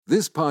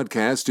This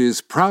podcast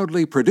is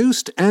proudly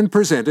produced and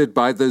presented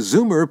by the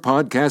Zoomer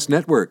Podcast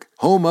Network,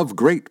 home of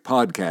great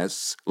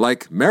podcasts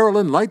like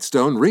Marilyn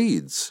Lightstone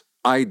Reads,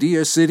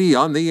 Idea City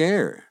on the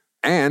Air,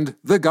 and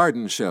The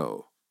Garden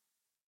Show.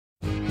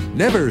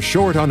 Never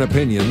short on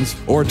opinions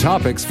or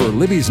topics for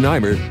Libby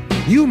Znaimer,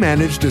 you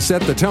manage to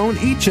set the tone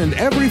each and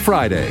every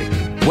Friday.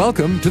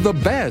 Welcome to the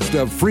best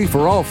of Free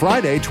for All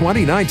Friday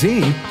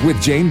 2019 with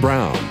Jane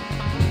Brown.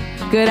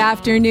 Good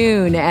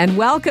afternoon, and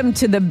welcome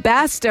to the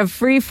best of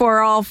Free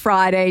for All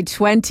Friday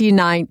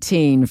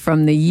 2019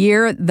 from the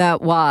year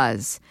that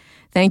was.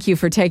 Thank you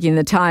for taking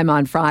the time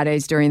on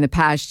Fridays during the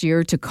past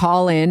year to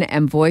call in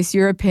and voice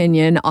your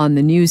opinion on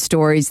the news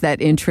stories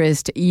that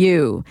interest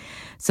you.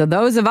 So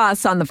those of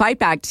us on the Fight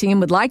Back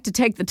team would like to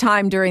take the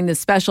time during this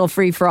special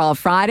Free for All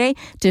Friday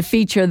to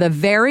feature the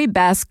very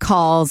best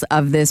calls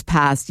of this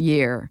past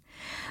year.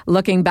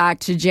 Looking back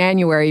to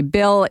January,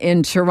 Bill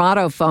in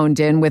Toronto phoned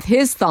in with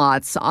his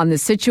thoughts on the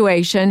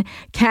situation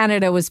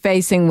Canada was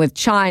facing with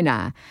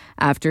China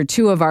after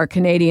two of our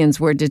Canadians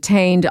were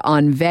detained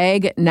on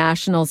vague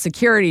national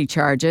security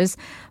charges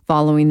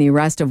following the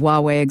arrest of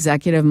Huawei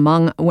executive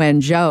Meng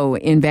Wanzhou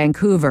in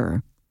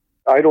Vancouver.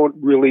 I don't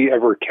really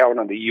ever count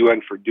on the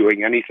UN for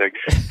doing anything.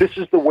 This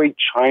is the way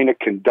China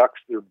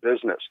conducts their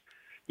business.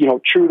 You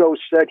know, Trudeau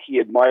said he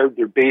admired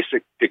their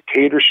basic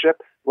dictatorship.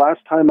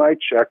 Last time I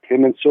checked,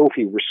 him and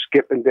Sophie were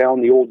skipping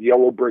down the old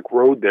yellow brick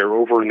road there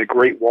over in the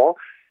Great Wall.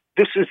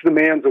 This is the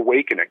man's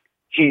awakening.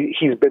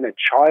 He's been a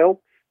child.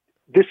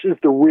 This is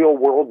the real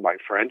world, my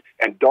friend.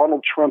 And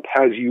Donald Trump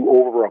has you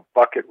over a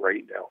bucket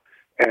right now.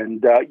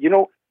 And,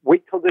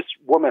 wait till this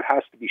woman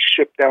has to be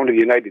shipped down to the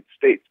United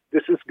States.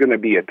 This is going to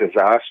be a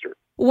disaster.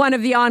 One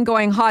of the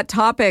ongoing hot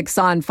topics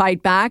on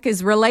Fight Back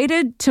is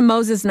related to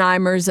Moses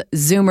Znaimer's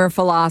Zoomer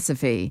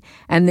philosophy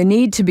and the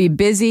need to be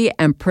busy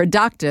and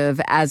productive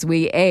as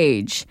we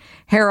age.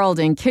 Harold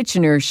in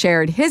Kitchener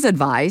shared his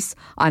advice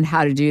on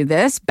how to do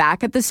this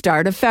back at the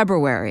start of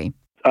February.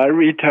 I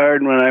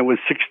retired when I was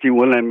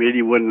 61. I'm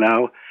 81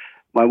 now.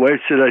 My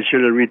wife said I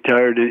should have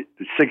retired at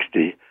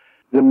 60.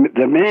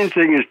 The main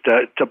thing is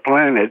to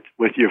plan it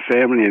with your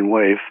family and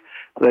wife.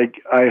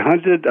 Like, I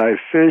hunted, I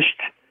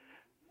fished,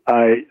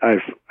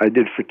 I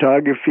did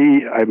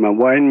photography, I'm a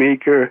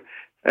winemaker,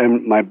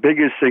 and my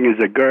biggest thing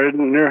is a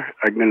gardener.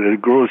 I'm going to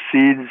grow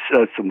seeds,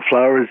 some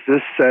flowers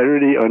this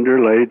Saturday under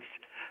lights.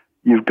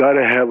 You've got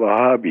to have a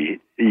hobby.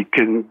 You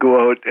can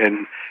go out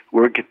and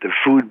work at the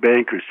food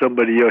bank or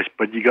somebody else,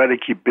 but you got to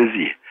keep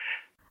busy.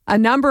 A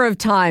number of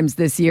times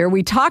this year,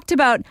 we talked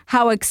about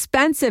how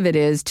expensive it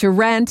is to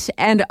rent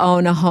and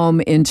own a home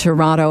in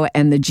Toronto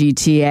and the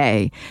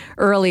GTA.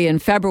 Early in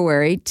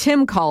February,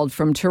 Tim called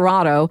from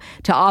Toronto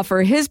to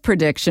offer his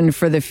prediction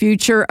for the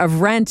future of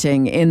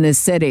renting in the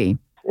city.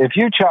 If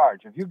you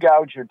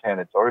gouge your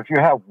tenants, or if you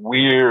have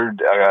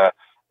weird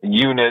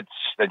units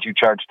that you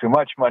charge too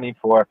much money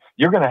for,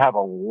 you're going to have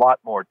a lot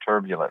more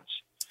turbulence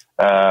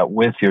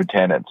with your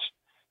tenants.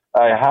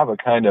 I have a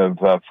kind of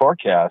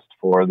forecast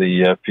for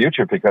the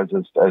future because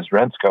as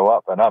rents go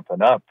up and up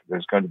and up,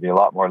 there's going to be a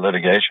lot more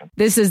litigation.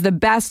 This is the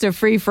best of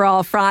Free for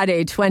All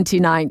Friday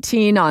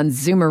 2019 on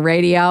Zoomer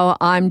Radio.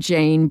 I'm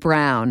Jane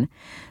Brown.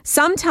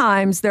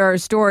 Sometimes there are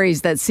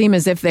stories that seem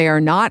as if they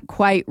are not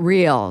quite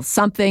real,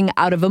 something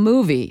out of a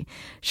movie.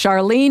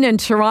 Charlene in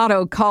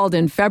Toronto called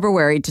in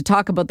February to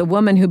talk about the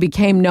woman who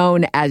became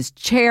known as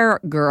Chair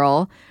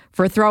Girl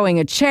for throwing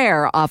a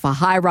chair off a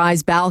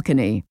high-rise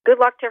balcony. Good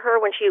luck to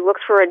her when she looks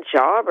for a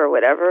job or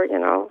whatever, you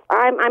know.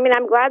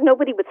 I'm glad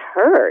nobody was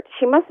hurt.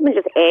 She must have been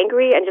just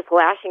angry and just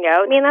lashing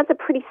out. I mean, that's a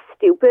pretty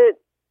stupid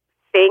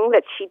thing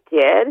that she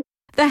did.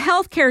 The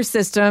healthcare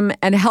system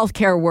and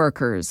healthcare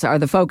workers are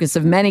the focus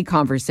of many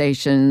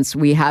conversations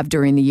we have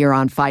during the year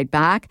on Fight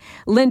Back.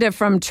 Linda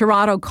from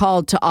Toronto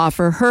called to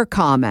offer her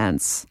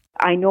comments.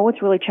 I know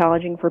it's really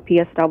challenging for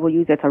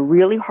PSWs. It's a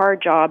really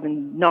hard job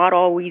and not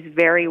always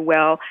very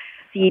well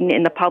seen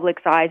in the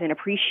public's eyes and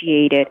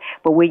appreciated.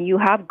 But when you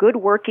have good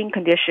working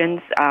conditions,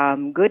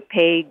 good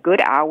pay,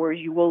 good hours,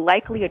 you will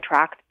likely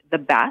attract the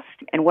best.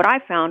 And what I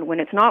found, when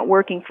it's not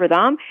working for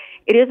them,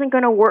 it isn't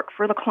going to work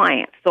for the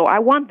client. So I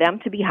want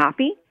them to be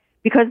happy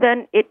because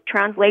then it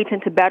translates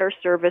into better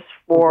service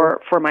for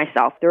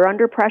myself. They're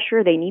under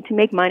pressure. They need to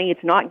make money.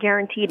 It's not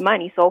guaranteed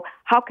money. So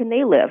how can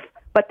they live?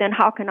 But then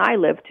how can I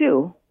live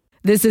too?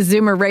 This is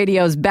Zoomer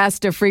Radio's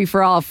Best of Free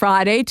for All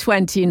Friday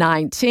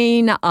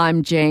 2019.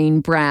 I'm Jane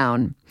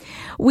Brown.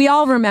 We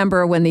all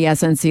remember when the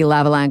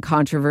SNC-Lavalin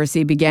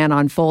controversy began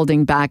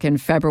unfolding back in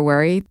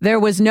February. There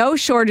was no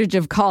shortage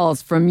of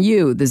calls from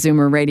you, the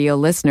Zoomer Radio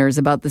listeners,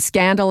 about the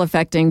scandal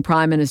affecting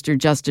Prime Minister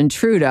Justin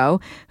Trudeau,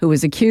 who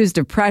was accused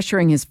of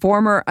pressuring his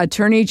former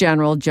Attorney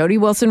General Jody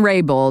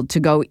Wilson-Raybould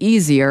to go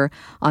easier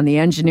on the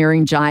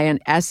engineering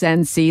giant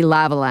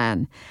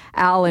SNC-Lavalin.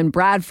 Al in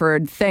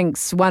Bradford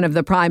thinks one of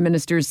the Prime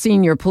Minister's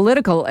senior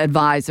political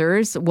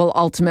advisors will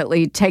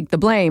ultimately take the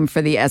blame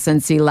for the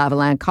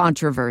SNC-Lavalin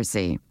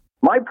controversy.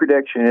 My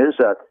prediction is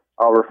that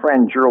our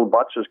friend Gerald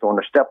Butts is going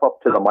to step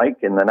up to the mic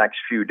in the next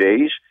few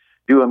days,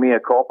 do a mea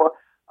culpa,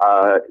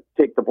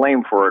 take the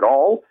blame for it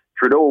all.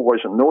 Trudeau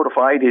wasn't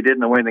notified. He didn't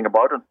know anything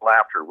about it until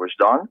after it was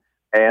done.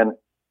 And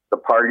the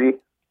party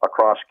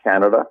across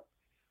Canada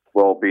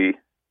will be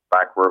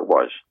back where it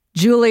was.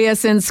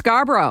 Julius in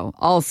Scarborough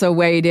also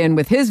weighed in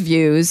with his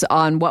views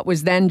on what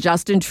was then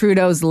Justin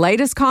Trudeau's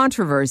latest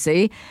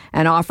controversy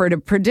and offered a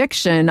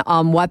prediction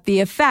on what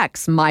the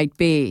effects might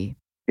be.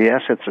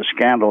 Yes, it's a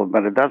scandal,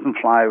 but it doesn't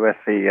fly with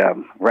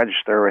the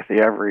register with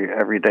the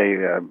everyday,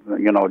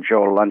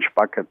 Joe lunch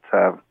bucket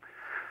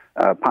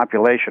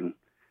population,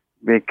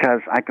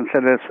 because I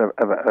consider this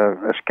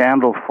a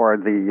scandal for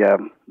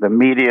the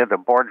media, the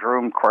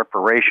boardroom,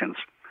 corporations.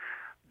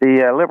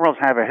 The Liberals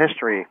have a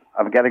history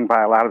of getting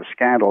by a lot of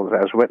scandals,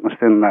 as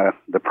witnessed in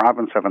the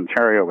province of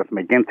Ontario with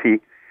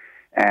McGuinty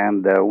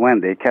and Wynne.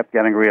 They kept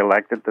getting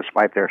reelected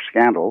despite their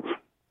scandals.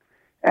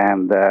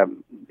 And,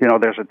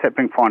 there's a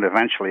tipping point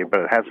eventually,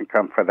 but it hasn't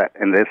come for that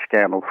in this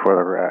scandal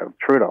for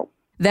Trudeau.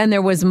 Then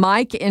there was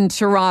Mike in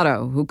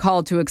Toronto, who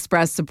called to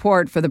express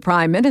support for the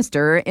Prime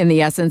Minister in the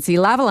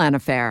SNC-Lavalin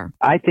affair.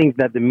 I think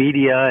that the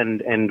media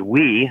and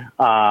we,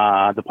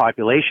 the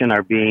population,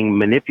 are being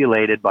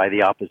manipulated by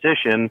the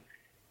opposition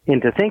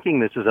into thinking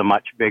this is a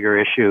much bigger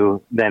issue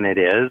than it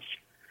is.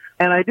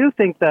 And I do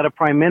think that a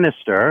Prime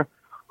Minister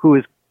who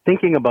is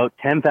thinking about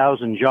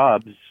 10,000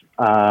 jobs,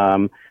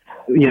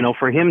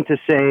 for him to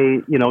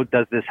say,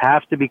 does this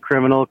have to be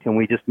criminal? Can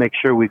we just make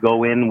sure we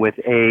go in with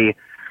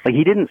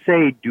he didn't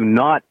say, do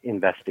not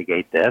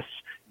investigate this,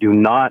 do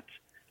not,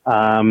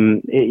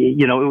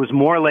 it was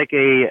more like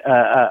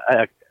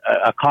a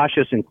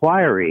cautious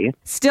inquiry.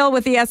 Still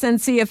with the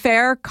SNC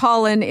affair,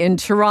 Colin in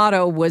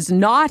Toronto was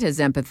not as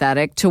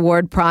empathetic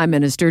toward Prime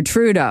Minister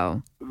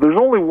Trudeau. There's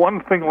only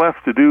one thing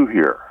left to do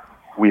here.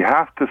 We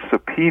have to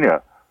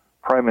subpoena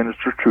Prime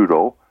Minister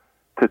Trudeau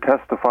to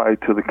testify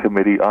to the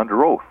committee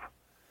under oath.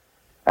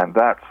 And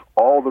that's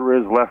all there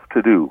is left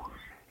to do.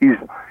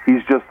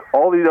 He's just,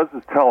 all he does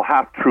is tell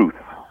half-truths.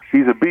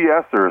 He's a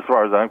BSer as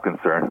far as I'm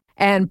concerned.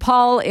 And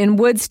Paul in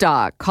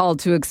Woodstock called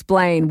to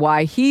explain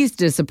why he's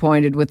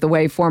disappointed with the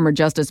way former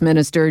Justice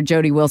Minister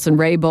Jody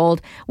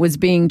Wilson-Raybould was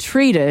being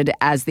treated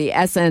as the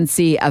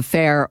SNC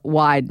affair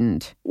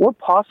widened. What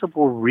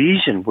possible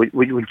reason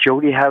would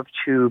Jody have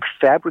to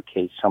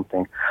fabricate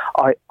something?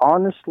 I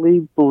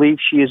honestly believe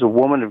she is a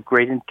woman of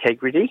great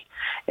integrity,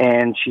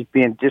 and she's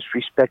being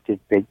disrespected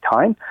big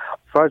time.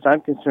 As far as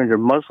I'm concerned, they're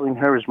muzzling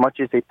her as much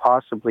as they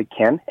possibly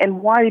can.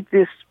 And why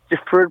this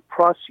deferred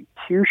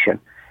prosecution?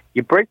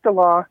 You break the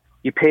law,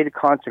 you pay the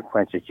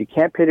consequences. You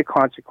can't pay the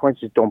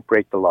consequences, don't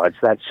break the law. It's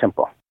that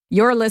simple.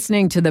 You're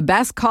listening to the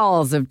best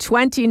calls of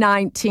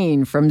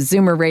 2019 from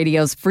Zoomer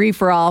Radio's Free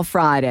for All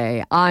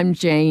Friday. I'm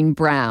Jane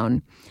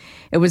Brown.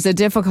 It was a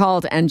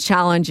difficult and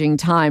challenging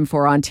time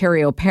for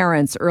Ontario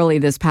parents early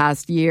this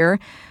past year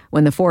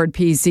when the Ford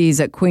PCs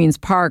at Queen's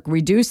Park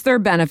reduced their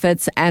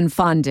benefits and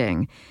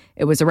funding.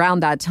 It was around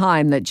that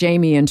time that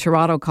Jamie in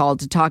Toronto called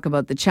to talk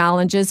about the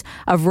challenges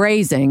of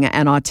raising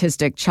an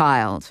autistic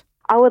child.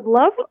 I would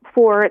love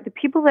for the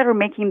people that are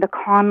making the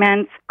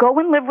comments, go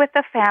and live with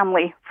a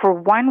family for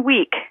 1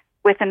 week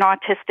with an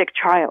autistic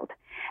child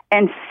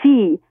and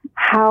see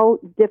how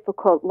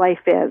difficult life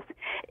is.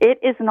 It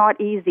is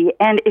not easy.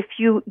 And if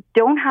you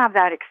don't have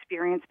that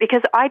experience,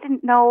 because I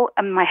didn't know,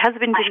 my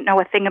husband didn't know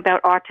a thing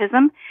about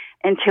autism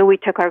until we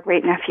took our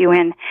great-nephew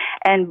in.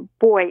 And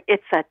boy,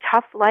 it's a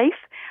tough life.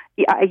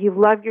 You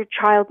love your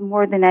child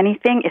more than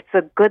anything. It's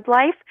a good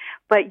life,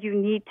 but you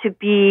need to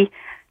be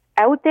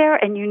out there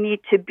and you need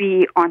to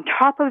be on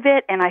top of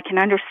it. And I can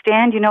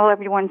understand,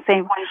 everyone's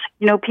saying,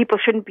 people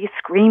shouldn't be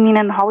screaming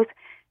in the hallways.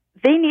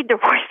 They need their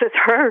voices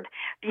heard,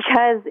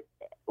 because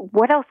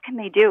what else can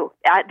they do?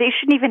 They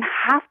shouldn't even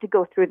have to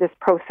go through this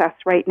process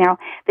right now.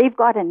 They've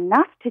got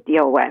enough to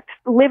deal with.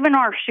 Live in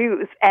our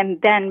shoes and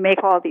then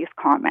make all these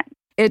comments.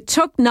 It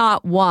took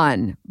not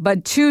one,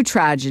 but two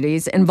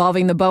tragedies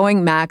involving the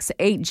Boeing MAX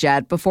 8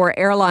 jet before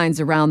airlines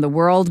around the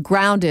world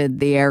grounded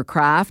the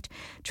aircraft.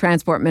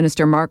 Transport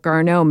Minister Marc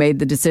Garneau made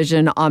the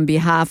decision on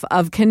behalf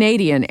of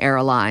Canadian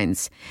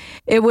Airlines.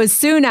 It was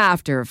soon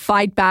after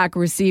Fight Back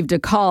received a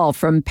call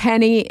from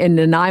Penny in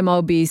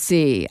Nanaimo,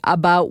 BC,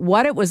 about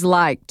what it was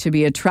like to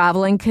be a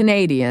traveling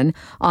Canadian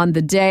on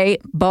the day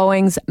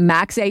Boeing's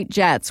MAX 8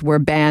 jets were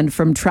banned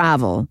from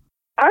travel.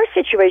 Our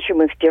situation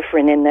was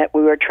different in that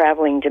we were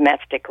traveling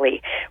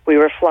domestically. We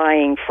were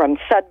flying from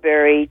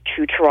Sudbury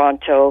to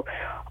Toronto,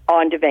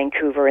 on to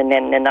Vancouver, and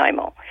then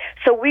Nanaimo.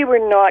 So we were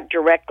not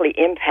directly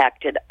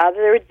impacted,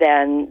 other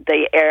than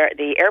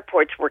the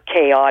airports were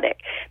chaotic.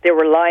 There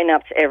were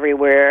lineups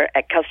everywhere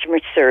at customer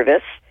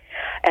service.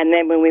 And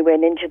then when we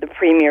went into the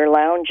premier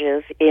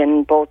lounges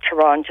in both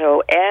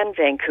Toronto and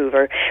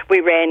Vancouver,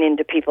 we ran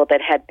into people that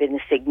had been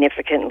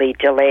significantly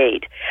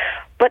delayed.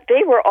 But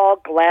they were all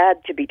glad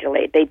to be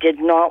delayed. They did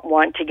not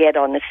want to get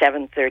on the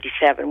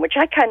 737, which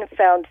I kind of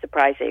found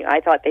surprising.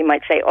 I thought they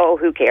might say, oh,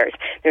 who cares?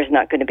 There's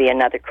not going to be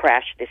another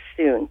crash this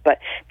soon. But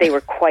they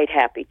were quite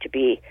happy to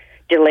be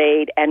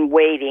delayed and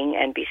waiting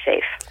and be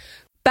safe.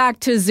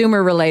 Back to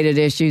Zoomer-related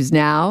issues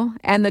now,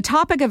 and the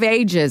topic of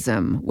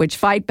ageism, which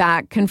Fight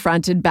Back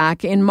confronted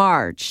back in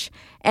March.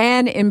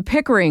 Anne in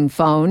Pickering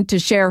phoned to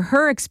share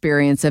her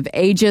experience of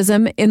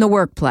ageism in the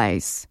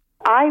workplace.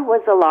 I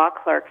was a law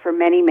clerk for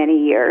many, many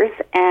years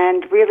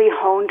and really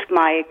honed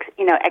my,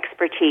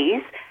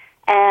 expertise.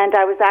 And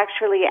I was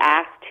actually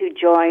asked to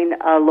join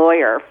a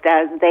lawyer.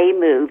 As they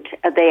moved,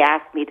 they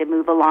asked me to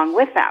move along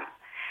with them.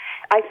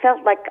 I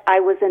felt like I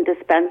was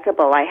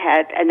indispensable. I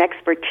had an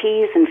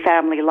expertise in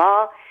family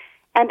law.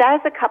 And as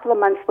a couple of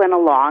months went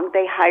along,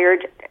 they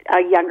hired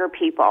younger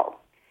people.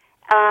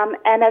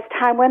 And as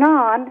time went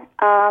on,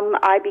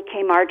 I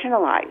became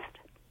marginalized.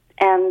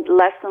 And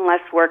less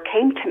work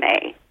came to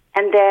me.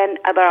 And then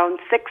around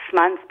 6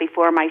 months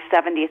before my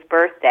 70th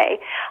birthday,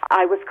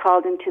 I was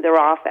called into their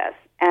office.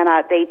 And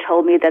they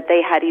told me that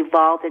they had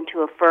evolved into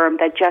a firm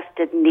that just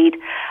didn't need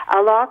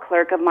a law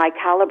clerk of my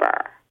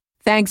caliber.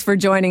 Thanks for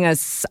joining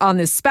us on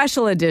this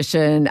special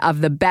edition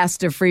of the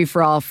Best of Free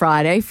for All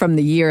Friday from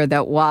the year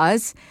that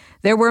was.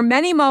 There were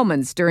many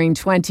moments during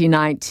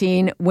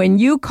 2019 when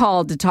you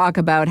called to talk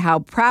about how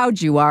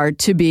proud you are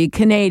to be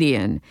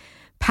Canadian.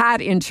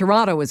 Pat in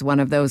Toronto was one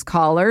of those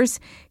callers.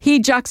 He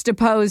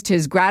juxtaposed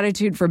his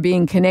gratitude for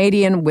being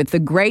Canadian with the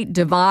great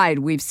divide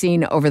we've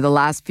seen over the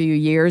last few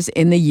years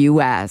in the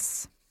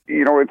U.S.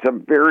 It's a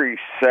very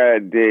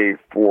sad day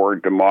for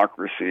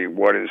democracy,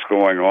 what is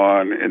going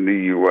on in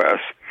the U.S.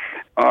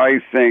 I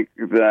think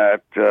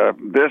that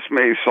this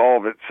may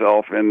solve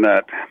itself in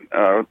that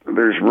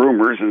there's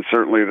rumors, and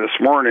certainly this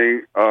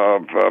morning,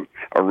 of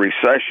a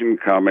recession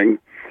coming.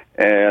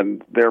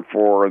 And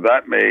therefore,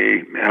 that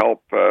may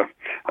help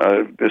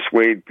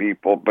dissuade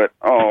people. But,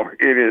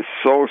 it is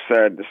so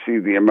sad to see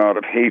the amount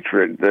of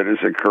hatred that is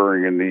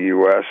occurring in the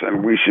U.S.,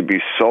 and we should be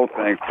so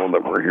thankful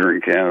that we're here in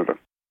Canada.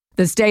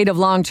 The state of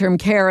long-term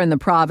care in the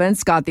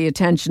province got the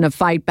attention of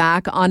Fight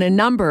Back on a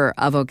number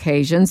of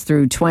occasions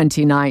through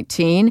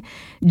 2019.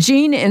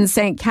 Jean in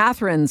St.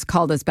 Catharines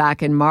called us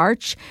back in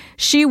March.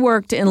 She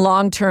worked in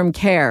long-term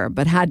care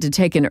but had to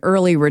take an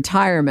early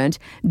retirement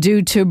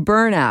due to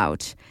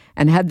burnout,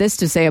 and had this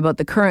to say about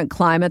the current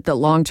climate that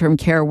long-term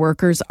care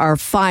workers are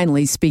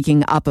finally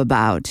speaking up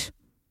about.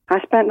 I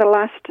spent the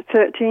last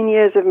 13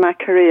 years of my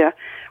career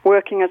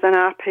working as an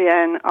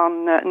RPN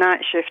on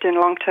night shift in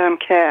long-term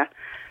care.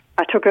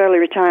 I took early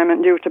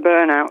retirement due to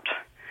burnout.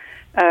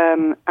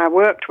 I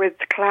worked with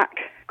CLAC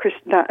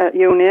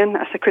union,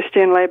 as a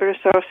Christian Labour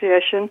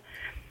Association,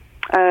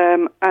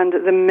 and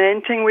the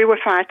main thing we were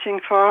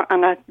fighting for,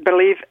 and I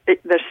believe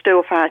they're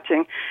still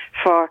fighting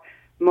for,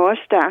 more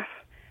staff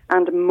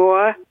and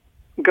more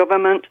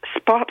government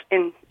spot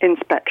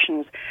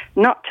inspections,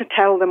 not to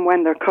tell them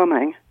when they're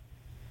coming.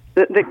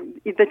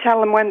 They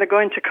tell them when they're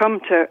going to come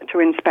to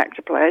inspect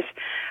a place,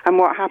 and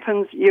what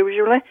happens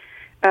usually,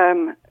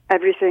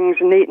 everything's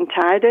neat and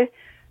tidy,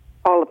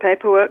 all the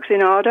paperwork's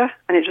in order,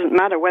 and it doesn't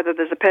matter whether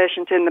there's a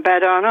patient in the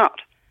bed or not.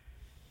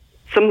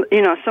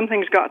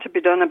 Something's got to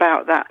be done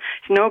about that.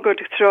 It's no good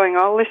throwing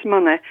all this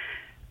money,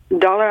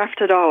 dollar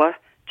after dollar,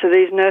 to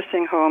these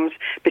nursing homes,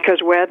 because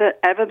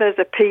wherever there's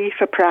a P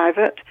for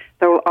private,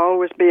 there will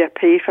always be a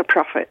P for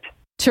profit.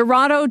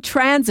 Toronto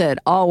Transit,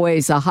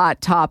 always a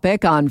hot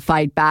topic on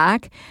Fight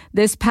Back.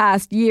 This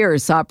past year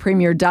saw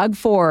Premier Doug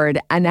Ford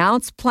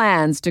announce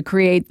plans to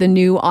create the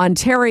new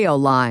Ontario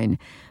line.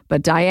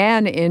 But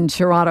Diane in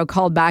Toronto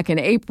called back in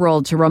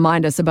April to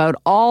remind us about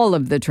all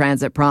of the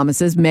transit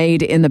promises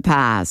made in the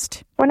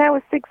past. When I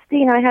was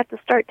 16, I had to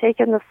start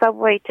taking the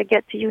subway to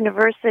get to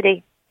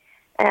university.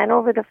 And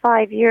over the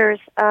 5 years,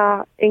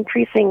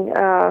 increasing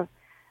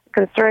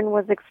concern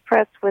was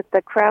expressed with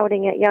the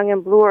crowding at Yonge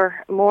and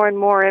Bloor more and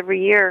more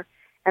every year,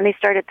 and they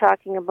started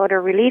talking about a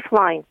relief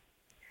line.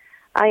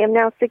 I am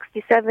now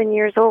 67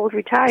 years old,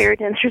 retired,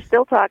 and they're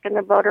still talking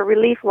about a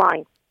relief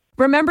line.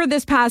 Remember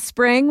this past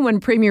spring when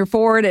Premier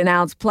Ford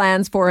announced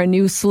plans for a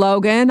new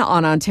slogan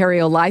on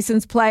Ontario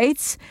license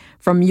plates?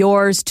 From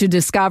yours to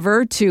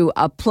discover to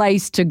a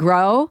place to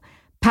grow?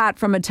 Pat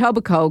from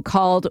Etobicoke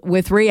called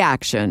with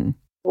reaction.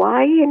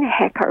 Why in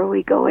heck are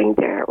we going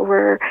there?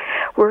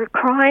 We're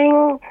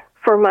crying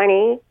for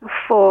money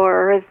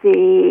for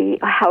the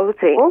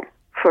housing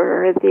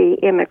for the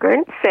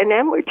immigrants, and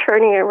then we're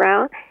turning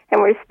around and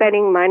we're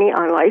spending money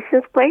on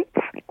license plates.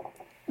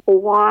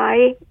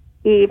 Why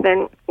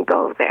even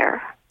go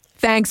there?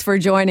 Thanks for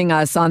joining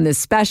us on this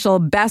special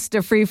Best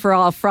of Free for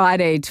All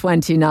Friday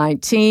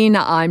 2019.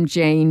 I'm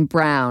Jane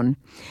Brown.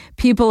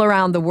 People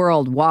around the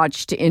world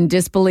watched in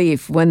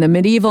disbelief when the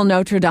medieval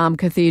Notre Dame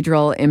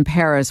Cathedral in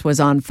Paris was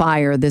on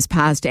fire this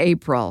past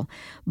April.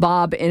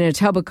 Bob in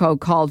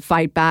Etobicoke called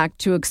Fight Back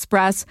to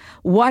express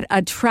what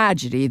a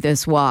tragedy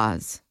this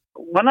was.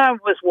 When I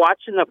was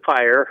watching the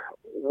fire,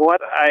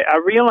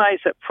 I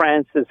realized that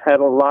France has had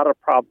a lot of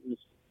problems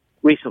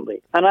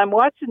recently. And I'm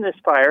watching this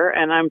fire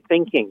and I'm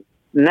thinking,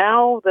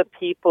 now the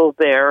people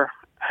there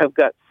have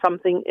got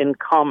something in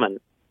common.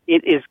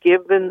 It is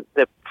given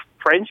the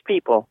French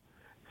people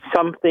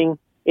something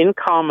in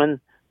common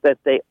that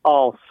they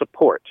all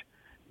support.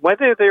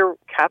 Whether they're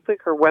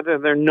Catholic or whether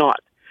they're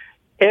not,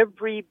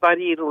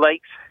 everybody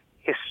likes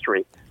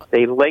history.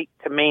 They like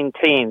to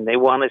maintain. They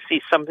want to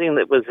see something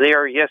that was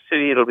there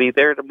yesterday. It'll be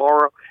there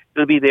tomorrow.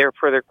 It'll be there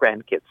for their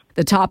grandkids.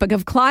 The topic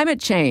of climate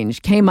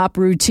change came up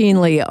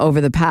routinely over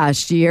the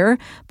past year,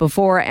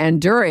 before and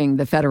during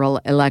the federal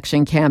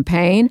election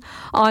campaign.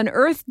 On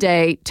Earth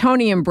Day,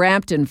 Tony in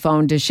Brampton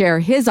phoned to share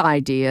his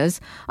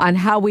ideas on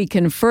how we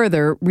can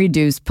further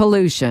reduce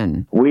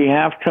pollution. We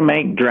have to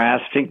make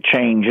drastic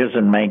changes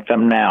and make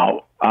them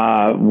now.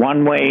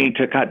 One way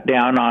to cut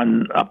down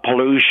on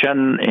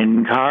pollution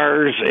in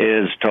cars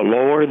is to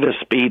lower the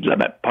speed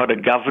limit. Put a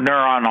governor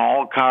on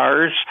all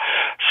cars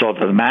so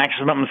the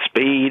maximum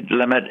speed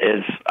limit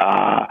is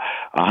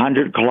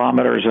 100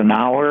 kilometers an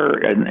hour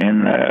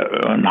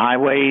on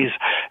highways,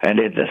 and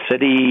in the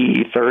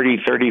city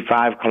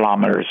 35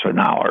 kilometers an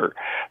hour.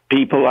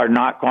 People are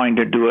not going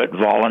to do it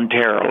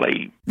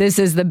voluntarily. This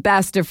is the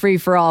Best of Free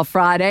for All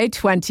Friday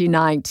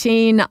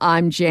 2019.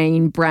 I'm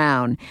Jane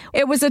Brown.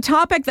 It was a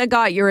topic that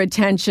got your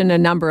attention a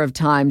number of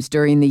times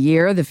during the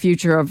year, the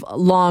future of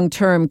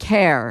long-term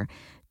care.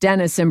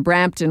 Dennis in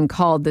Brampton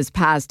called this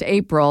past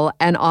April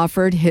and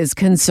offered his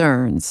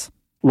concerns.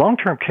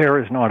 Long-term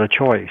care is not a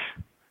choice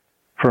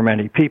for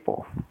many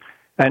people,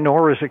 and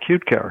nor is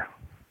acute care.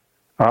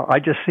 I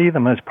just see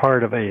them as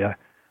part of a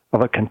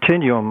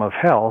continuum of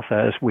health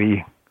as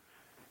we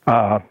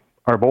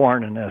are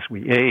born and as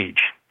we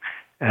age.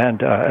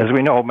 And as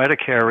we know,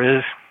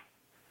 Medicare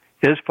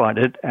is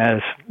funded,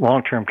 as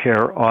long-term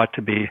care ought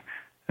to be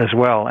as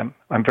well.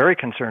 I'm very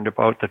concerned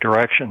about the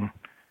direction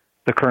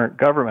the current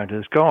government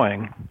is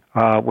going,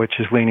 which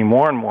is leaning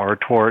more and more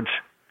towards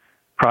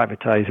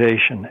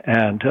privatization.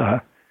 And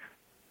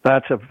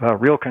that's a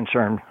real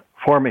concern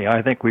for me.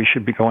 I think we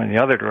should be going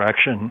the other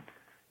direction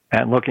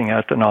and looking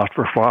at the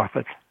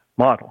not-for-profit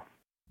model.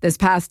 This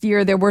past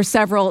year, there were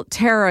several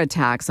terror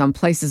attacks on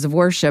places of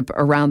worship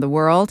around the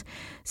world.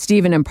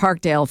 Stephen in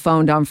Parkdale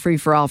phoned on Free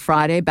for All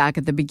Friday back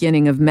at the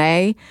beginning of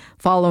May,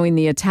 following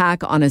the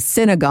attack on a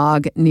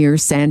synagogue near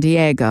San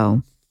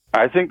Diego.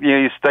 I think the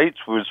United States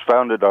was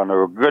founded on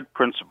a good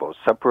principle,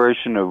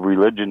 separation of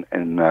religion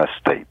and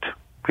state.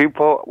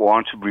 People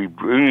want to be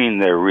bringing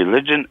their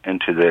religion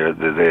into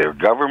their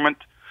government,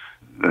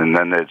 and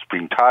then it's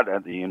being taught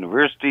at the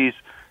universities,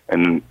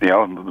 and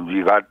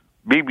you got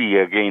Bibi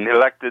again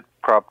elected,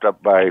 propped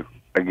up by,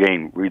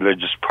 again,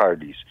 religious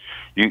parties.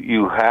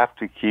 You have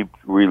to keep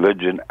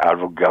religion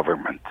out of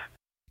government.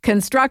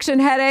 Construction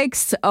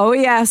headaches? Oh,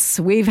 yes.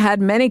 We've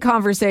had many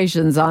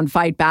conversations on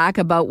Fight Back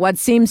about what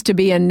seems to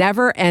be a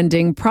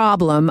never-ending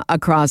problem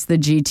across the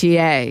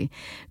GTA.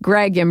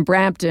 Greg in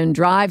Brampton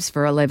drives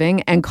for a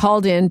living and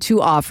called in to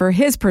offer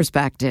his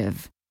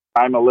perspective.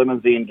 I'm a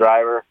limousine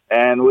driver,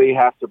 and we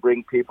have to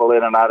bring people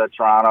in and out of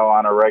Toronto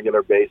on a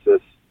regular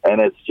basis, and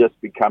it's just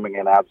becoming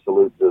an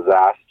absolute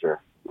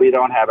disaster. We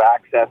don't have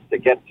access to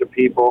get to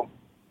people.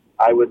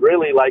 I would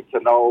really like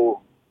to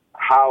know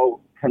how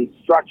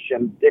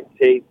construction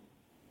dictates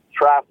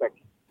traffic.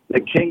 The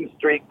King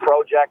Street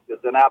project is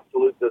an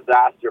absolute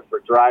disaster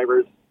for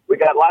drivers. We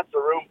got lots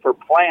of room for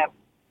plants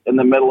in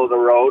the middle of the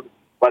road,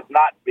 but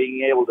not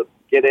being able to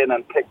get in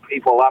and pick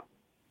people up.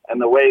 And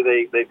the way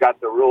they've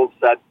got the rules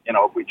set,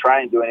 if we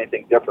try and do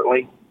anything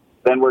differently,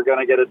 then we're going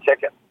to get a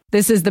ticket.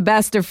 This is the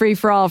Best of Free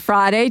for All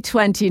Friday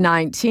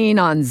 2019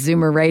 on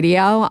Zoomer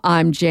Radio.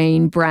 I'm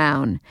Jane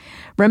Brown.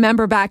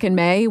 Remember back in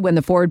May when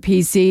the Ford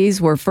PCs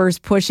were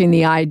first pushing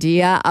the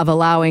idea of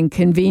allowing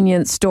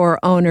convenience store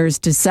owners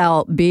to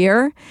sell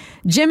beer?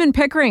 Jim in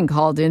Pickering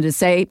called in to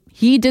say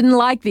he didn't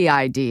like the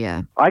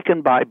idea. I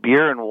can buy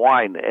beer and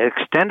wine at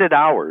extended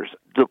hours.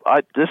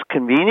 This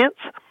convenience?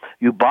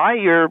 You buy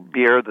your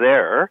beer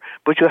there,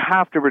 but you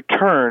have to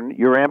return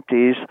your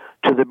empties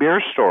to the beer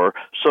store.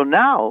 So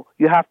now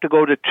you have to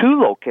go to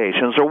two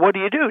locations, or what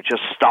do?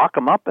 Just stock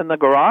them up in the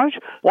garage?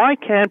 Why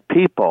can't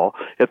people,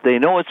 if they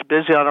know it's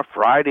busy on a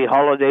Friday,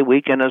 holiday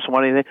weekend, or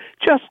something,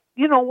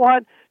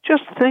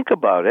 just think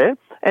about it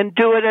and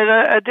do it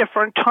at a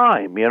different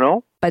time,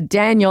 But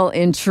Daniel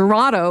in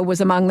Toronto was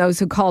among those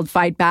who called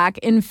Fight Back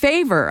in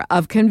favor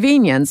of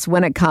convenience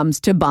when it comes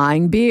to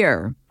buying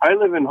beer. I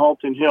live in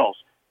Halton Hills.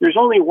 There's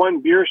only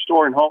one beer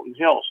store in Halton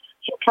Hills.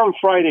 So come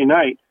Friday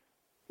night,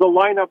 the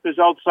lineup is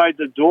outside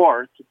the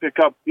door to pick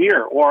up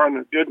beer. Or on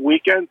a good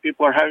weekend,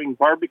 people are having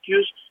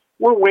barbecues.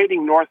 We're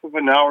waiting north of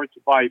an hour to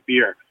buy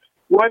beer.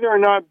 Whether or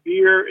not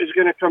beer is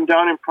going to come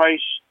down in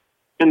price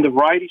in the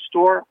variety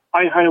store,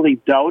 I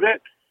highly doubt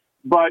it.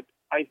 But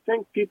I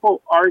think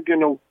people are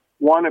going to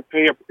want to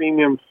pay a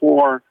premium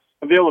for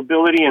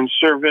availability and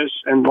service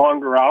and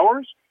longer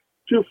hours.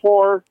 2,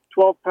 4,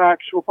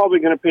 12-packs, we're probably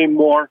going to pay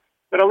more.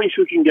 But at least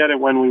we can get it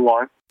when we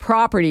want.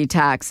 Property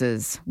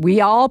taxes. We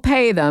all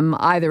pay them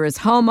either as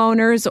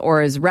homeowners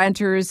or as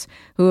renters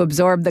who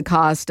absorb the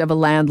cost of a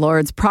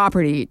landlord's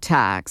property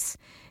tax.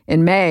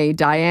 In May,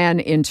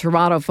 Diane in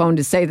Toronto phoned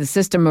to say the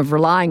system of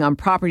relying on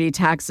property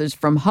taxes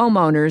from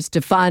homeowners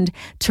to fund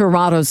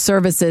Toronto's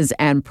services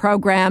and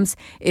programs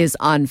is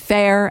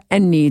unfair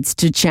and needs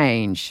to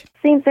change.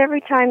 Seems every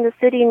time the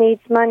city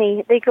needs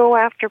money, they go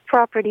after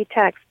property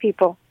tax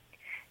people.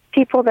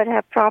 People that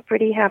have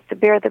property have to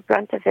bear the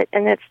brunt of it,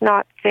 and it's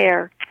not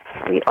fair.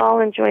 We all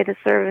enjoy the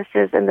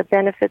services and the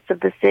benefits of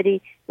the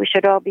city. We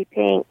should all be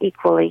paying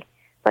equally.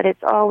 But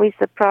it's always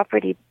the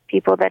property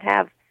people that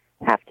have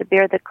to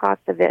bear the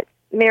cost of it.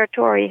 Mayor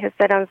Tory has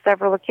said on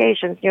several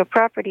occasions,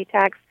 property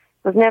tax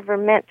was never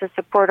meant to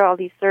support all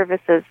these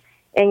services.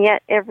 And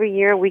yet every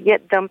year we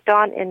get dumped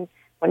on, and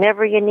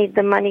whenever you need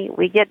the money,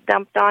 we get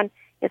dumped on.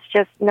 It's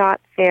just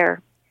not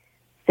fair.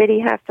 City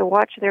has to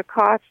watch their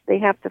costs. They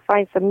have to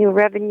find some new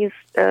revenue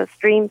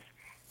streams.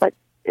 But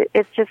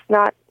it's just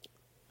not,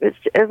 as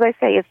I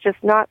say, it's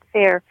just not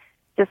fair.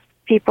 Just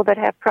people that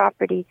have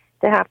property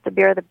to have to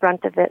bear the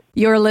brunt of it.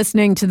 You're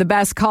listening to the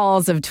best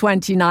calls of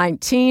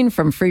 2019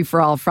 from Free for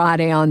All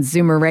Friday on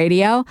Zoomer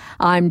Radio.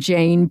 I'm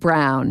Jane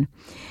Brown.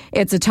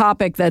 It's a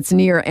topic that's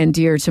near and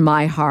dear to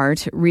my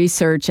heart,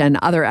 research and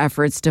other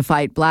efforts to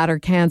fight bladder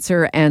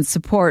cancer and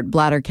support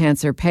bladder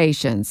cancer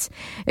patients.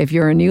 If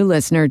you're a new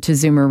listener to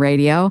Zoomer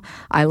Radio,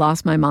 I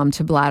lost my mom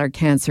to bladder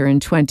cancer in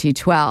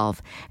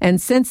 2012, and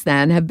since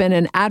then have been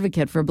an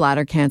advocate for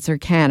Bladder Cancer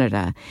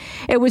Canada.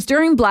 It was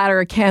during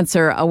Bladder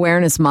Cancer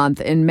Awareness Month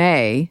in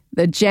May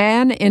that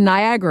Jan in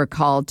Niagara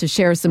called to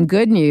share some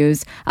good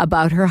news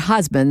about her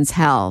husband's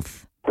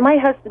health. My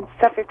husband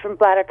suffered from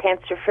bladder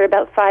cancer for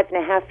about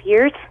 5.5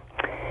 years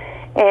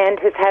and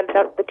has had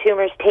the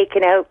tumors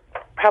taken out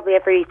probably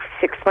every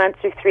 6 months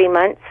or 3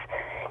 months.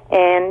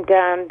 And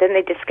then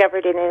they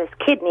discovered it in his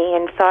kidney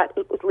and thought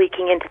it was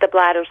leaking into the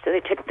bladder, so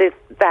they took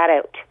that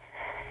out.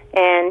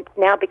 And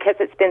now, because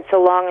it's been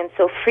so long and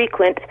so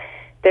frequent,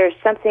 there's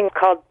something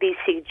called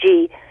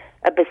BCG,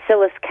 a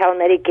Bacillus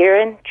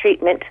calmette-guerin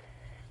treatment,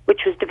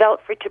 which was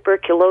developed for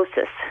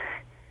tuberculosis.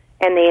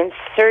 And they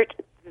insert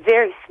a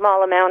very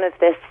small amount of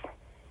this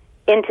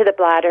into the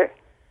bladder.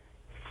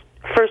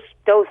 First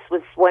dose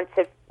was once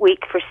a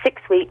week for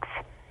 6 weeks.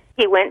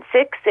 He went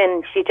 6,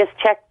 and she just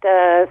checked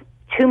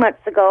 2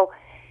 months ago,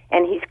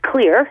 and he's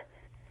clear,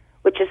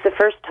 which is the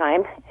first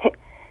time.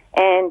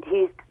 And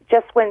he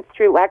just went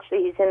through,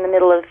 actually he's in the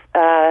middle of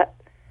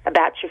a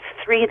batch of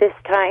 3 this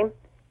time,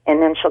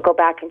 and then she'll go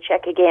back and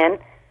check again.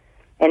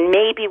 And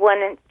maybe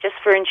one, just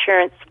for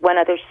insurance, one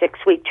other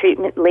 6-week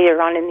treatment later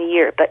on in the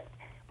year. But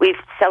we've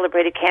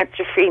celebrated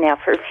cancer-free now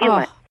for a few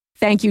months.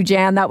 Thank you,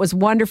 Jan. That was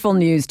wonderful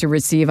news to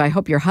receive. I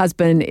hope your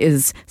husband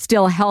is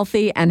still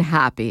healthy and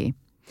happy.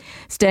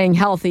 Staying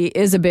healthy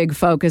is a big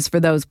focus for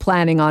those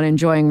planning on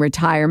enjoying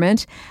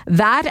retirement.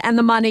 That and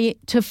the money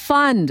to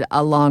fund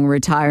a long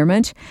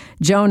retirement.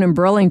 Joan in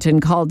Burlington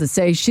called to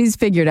say she's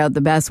figured out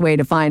the best way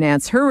to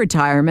finance her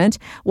retirement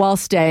while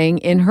staying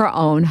in her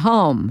own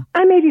home.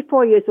 I'm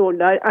 84 years old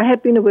now. I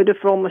have been a widow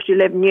for almost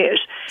 11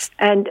 years.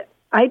 And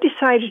I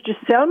decided to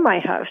sell my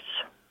house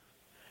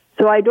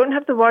so I don't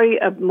have to worry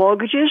of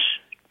mortgages,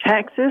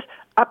 taxes,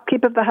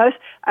 upkeep of the house.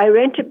 I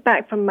rent it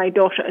back from my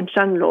daughter and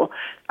son-in-law.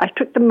 I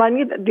took the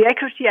money, the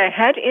equity I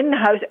had in the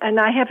house, and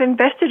I have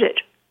invested it.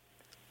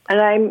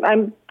 And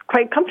I'm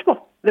quite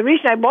comfortable. The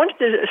reason I wanted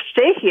to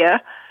stay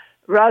here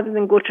rather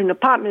than go to an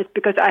apartment is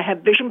because I have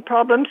vision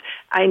problems.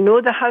 I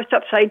know the house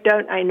upside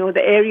down. I know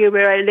the area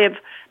where I live,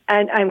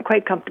 and I'm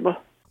quite comfortable.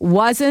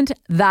 Wasn't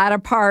that a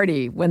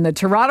party when the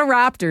Toronto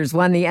Raptors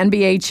won the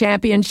NBA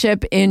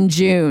championship in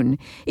June?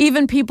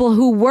 Even people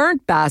who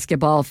weren't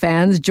basketball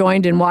fans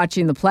joined in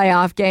watching the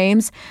playoff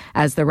games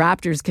as the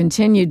Raptors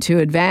continued to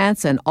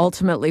advance and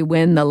ultimately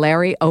win the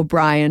Larry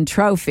O'Brien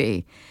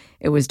Trophy.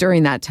 It was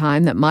during that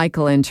time that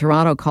Michael in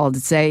Toronto called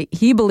to say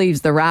he believes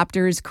the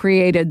Raptors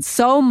created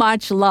so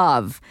much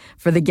love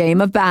for the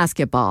game of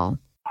basketball.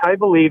 I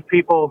believe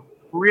people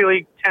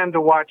really tend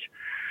to watch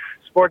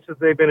sports that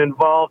they've been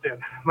involved in.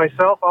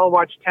 Myself, I'll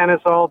watch tennis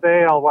all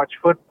day. I'll watch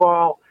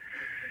football,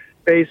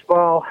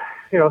 baseball,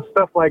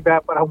 stuff like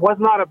that. But I was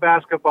not a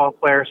basketball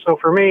player. So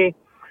for me,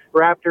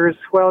 Raptors,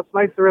 well, it's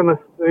nice they're in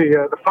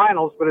the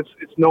finals, but it's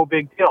no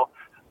big deal.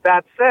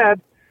 That said,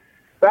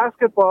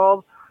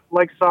 basketball's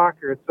like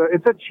soccer.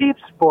 It's a cheap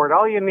sport.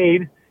 All you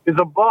need is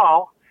a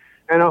ball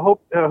and a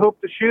hoop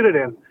to shoot it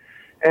in.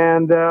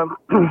 And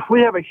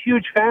we have a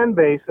huge fan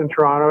base in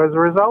Toronto as a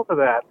result of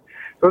that.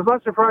 So it's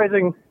not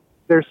surprising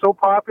they're so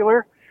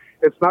popular.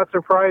 It's not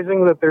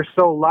surprising that they're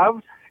so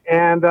loved.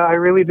 And I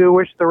really do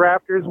wish the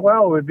Raptors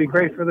well. It would be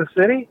great for the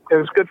city. It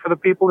was good for the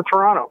people of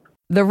Toronto.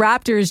 The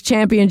Raptors'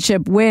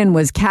 championship win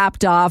was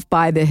capped off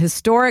by the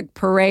historic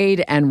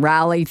parade and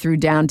rally through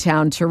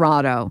downtown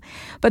Toronto.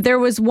 But there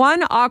was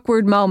one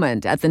awkward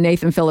moment at the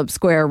Nathan Phillips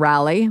Square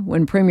rally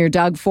when Premier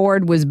Doug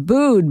Ford was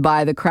booed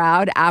by the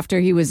crowd after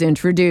he was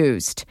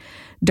introduced.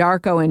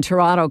 Darko in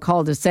Toronto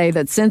called to say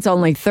that since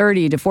only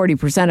 30 to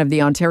 40% of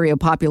the Ontario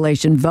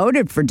population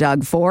voted for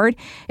Doug Ford,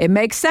 it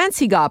makes sense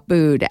he got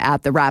booed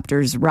at the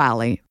Raptors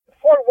rally.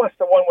 Ford was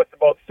the one with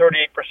about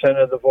 38%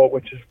 of the vote,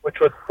 which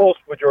what most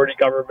majority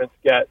governments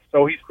get.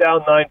 So he's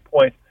down 9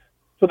 points.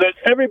 So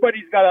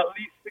everybody's got at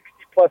least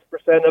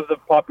 60+% of the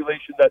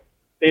population that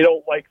they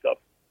don't like them.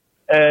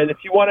 And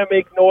if you want to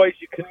make noise,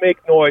 you can make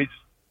noise.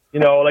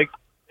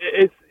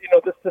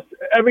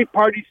 Every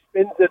party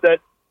spins it that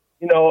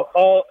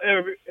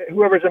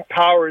whoever's in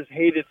power is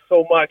hated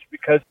so much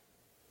because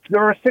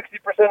there are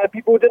 60% of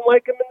people who didn't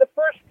like him in the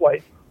first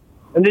place.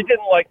 And they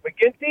didn't like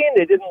McGuinty, and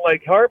they didn't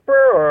like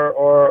Harper,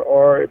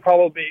 or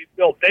probably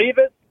Bill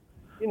Davis.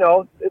 You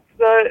know, it's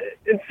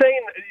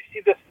insane. You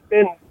see this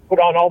spin put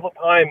on all the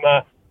time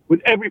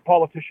with every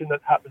politician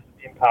that happens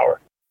to be in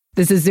power.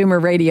 This is Zoomer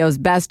Radio's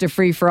Best of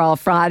Free for All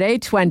Friday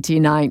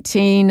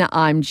 2019.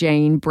 I'm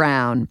Jane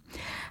Brown.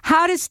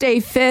 How to stay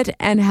fit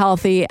and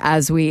healthy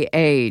as we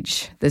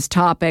age. This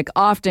topic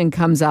often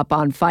comes up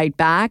on Fight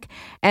Back.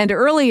 And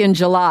early in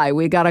July,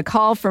 we got a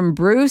call from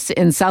Bruce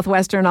in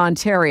southwestern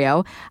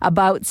Ontario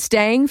about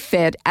staying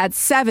fit at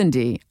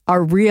 70,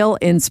 a real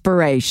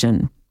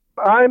inspiration.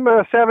 I'm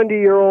a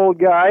 70-year-old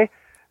guy,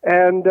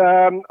 and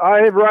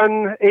I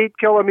run 8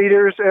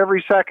 kilometers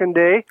every second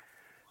day.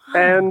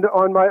 And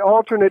on my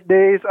alternate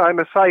days, I'm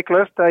a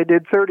cyclist. I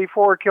did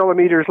 34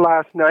 kilometers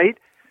last night.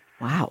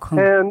 Wow.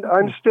 And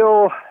I'm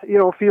still,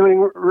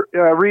 feeling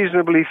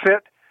reasonably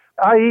fit.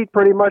 I eat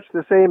pretty much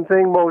the same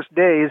thing most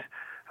days.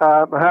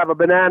 I have a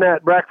banana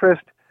at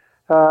breakfast,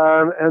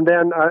 and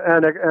then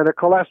a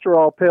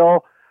cholesterol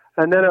pill.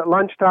 And then at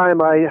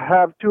lunchtime, I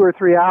have 2 or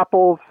 3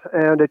 apples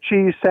and a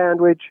cheese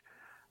sandwich,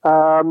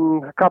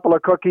 a couple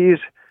of cookies.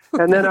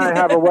 And then I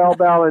have a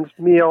well-balanced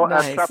meal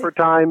at supper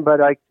time,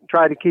 but I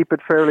try to keep it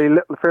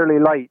fairly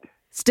light.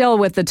 Still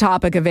with the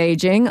topic of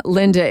aging,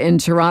 Linda in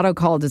Toronto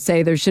called to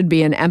say there should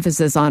be an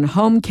emphasis on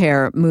home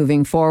care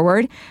moving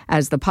forward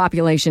as the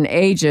population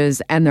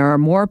ages and there are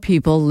more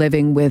people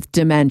living with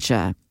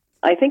dementia.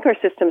 I think our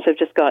systems have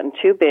just gotten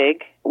too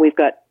big. We've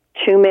got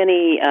too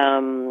many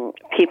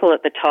people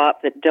at the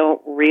top that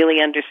don't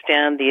really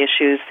understand the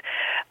issues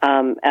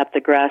at the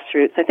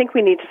grassroots. I think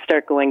we need to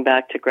start going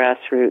back to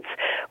grassroots.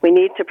 We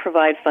need to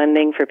provide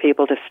funding for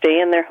people to stay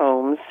in their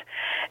homes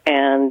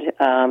and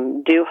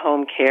do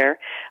home care.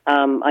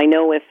 I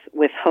know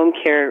with home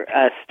care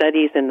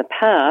studies in the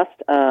past,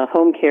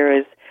 home care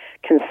is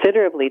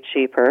considerably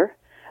cheaper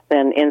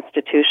than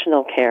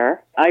institutional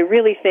care. I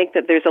really think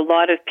that there's a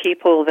lot of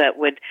people that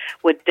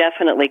would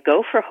definitely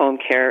go for home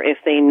care if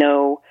they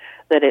know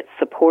that it's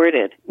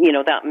supported.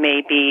 That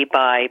may be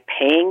by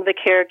paying the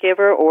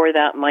caregiver, or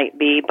that might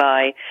be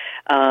by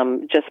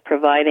just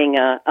providing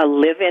a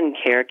live-in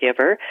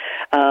caregiver.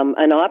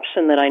 An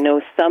option that I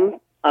know some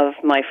of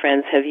my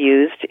friends have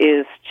used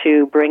is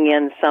to bring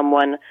in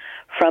someone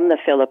from the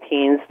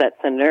Philippines that's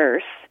a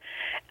nurse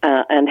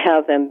and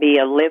have them be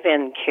a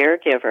live-in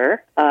caregiver.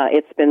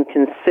 It's been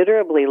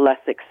considerably less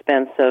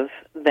expensive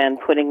than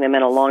putting them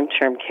in a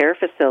long-term care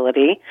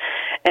facility.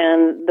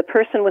 And the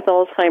person with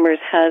Alzheimer's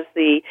has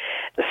the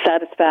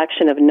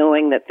satisfaction of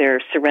knowing that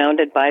they're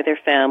surrounded by their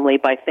family,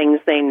 by things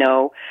they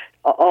know,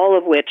 all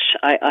of which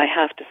I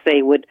have to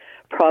say would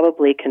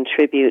probably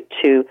contribute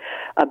to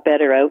a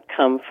better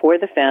outcome for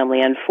the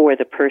family and for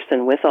the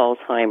person with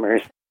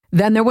Alzheimer's.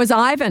 Then there was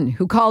Ivan,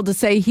 who called to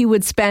say he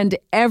would spend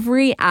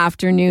every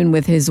afternoon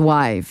with his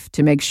wife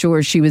to make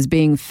sure she was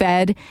being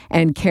fed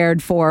and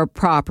cared for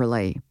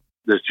properly.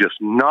 There's just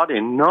not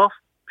enough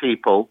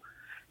people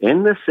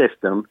in the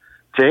system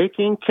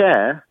taking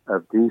care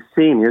of these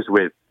seniors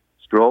with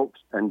strokes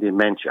and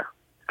dementia.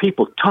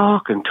 People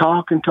talk and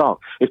talk and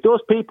talk. If those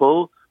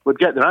people would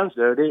get their hands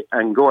dirty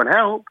and go and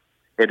help,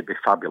 it'd be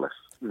fabulous.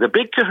 The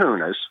big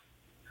kahunas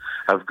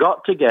have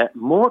got to get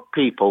more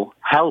people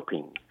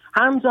helping,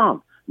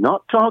 hands-on.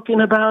 Not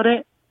talking about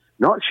it,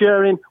 not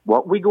sharing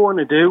what we're going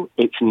to do.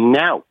 It's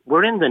now.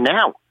 We're in the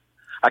now.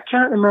 I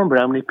can't remember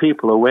how many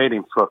people are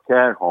waiting for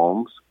care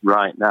homes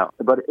right now,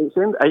 but it's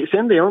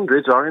in the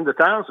hundreds or in the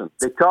thousands.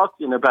 They're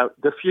talking about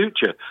the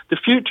future. The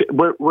future.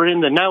 We're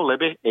in the now,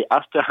 Libby. It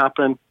has to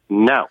happen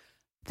now.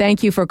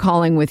 Thank you for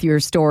calling with your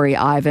story,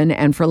 Ivan,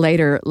 and for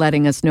later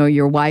letting us know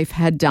your wife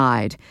had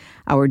died.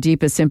 Our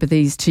deepest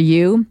sympathies to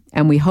you,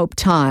 and we hope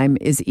time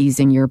is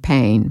easing your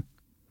pain.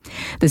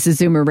 This is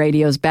Zoomer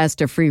Radio's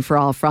Best of Free for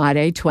All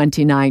Friday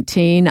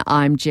 2019.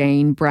 I'm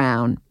Jane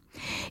Brown.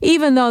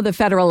 Even though the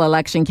federal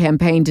election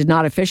campaign did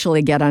not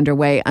officially get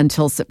underway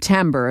until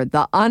September,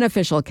 the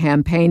unofficial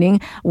campaigning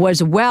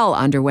was well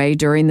underway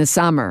during the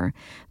summer.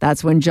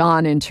 That's when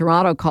John in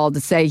Toronto called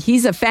to say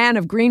he's a fan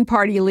of Green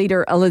Party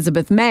leader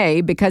Elizabeth May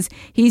because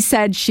he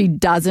said she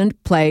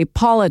doesn't play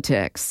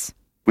politics.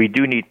 We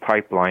do need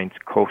pipelines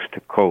coast to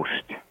coast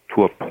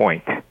to a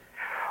point.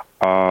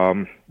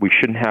 We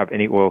shouldn't have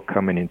any oil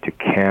coming into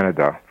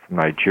Canada from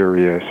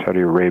Nigeria, Saudi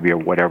Arabia,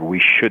 whatever.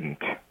 We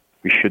shouldn't.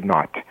 We should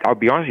not. I'll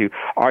be honest with you,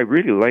 I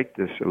really like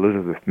this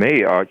Elizabeth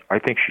May. I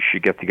think she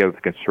should get together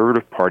with the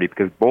Conservative Party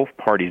because both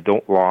parties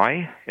don't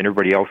lie and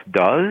everybody else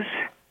does.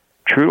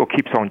 Trudeau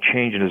keeps on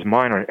changing his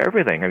mind on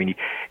everything. I mean,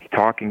 he's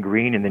talking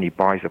green and then he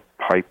buys a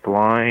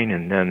pipeline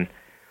and then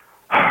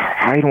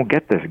I don't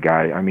get this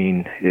guy. I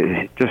mean,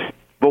 just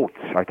votes.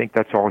 I think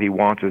that's all he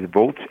wants is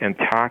votes and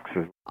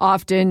taxes.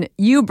 Often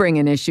you bring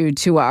an issue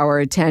to our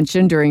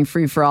attention during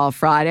Free for All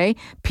Friday.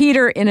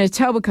 Peter in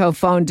Etobicoke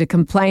phoned to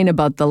complain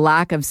about the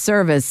lack of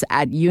service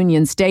at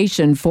Union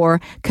Station for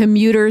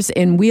commuters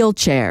in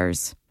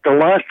wheelchairs. The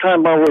last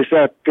time I was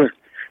at the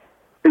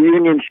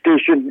Union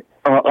Station,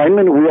 I'm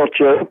in a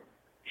wheelchair,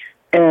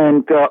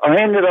 And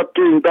I ended up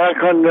getting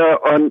back on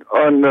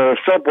the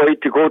subway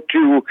to go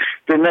to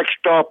the next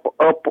stop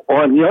up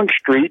on Yonge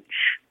Street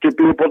to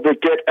be able to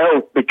get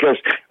out because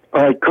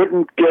I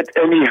couldn't get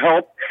any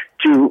help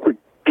to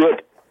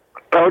get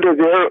out of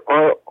there,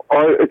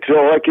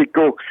 so I could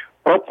go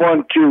up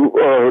onto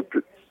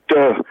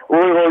the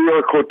Royal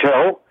York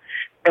Hotel,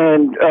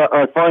 and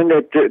I find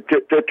that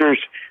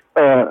there's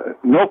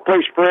no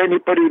place for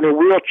anybody in a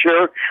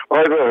wheelchair,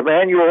 either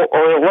manual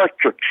or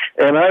electric,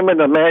 and I'm in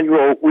a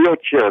manual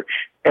wheelchair,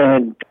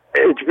 and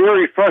it's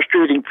very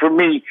frustrating for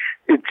me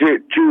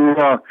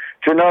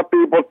to not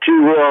be able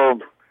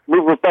to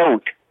move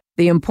about.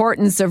 The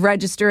importance of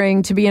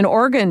registering to be an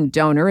organ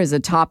donor is a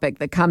topic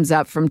that comes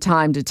up from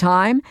time to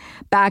time.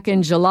 Back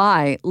in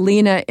July,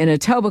 Lena in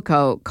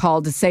Etobicoke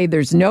called to say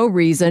there's no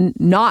reason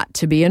not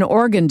to be an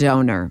organ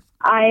donor.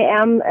 I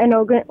am an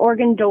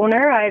organ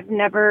donor. I've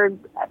never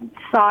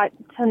thought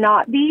to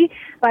not be,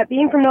 but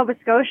being from Nova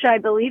Scotia, I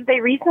believe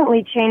they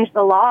recently changed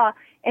the law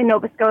in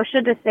Nova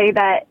Scotia to say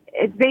that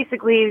it's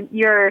basically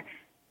you're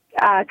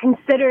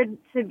considered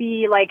to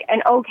be like an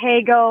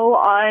okay go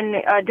on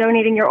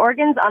donating your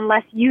organs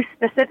unless you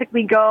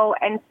specifically go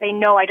and say,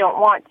 no, I don't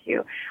want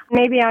to.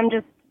 Maybe I'm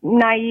just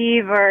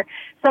naive or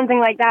something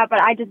like that,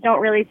 but I just don't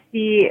really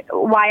see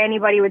why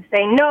anybody would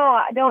say, no,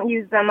 don't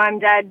use them, I'm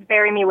dead,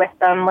 bury me with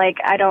them. Like,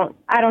 I don't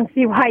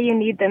see why you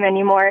need them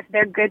anymore. If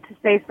they're good to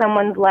save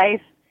someone's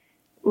life,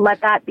 let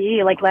that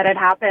be, like, let it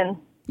happen.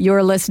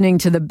 You're listening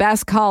to the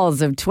best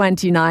calls of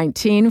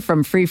 2019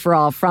 from Free for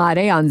All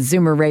Friday on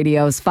Zoomer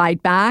Radio's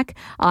Fight Back.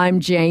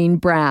 I'm Jane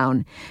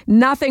Brown.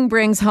 Nothing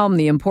brings home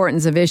the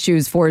importance of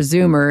issues for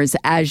Zoomers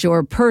as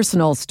your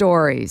personal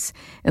stories.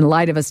 In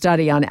light of a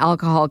study on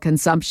alcohol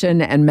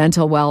consumption and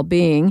mental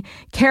well-being,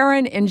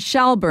 Karen in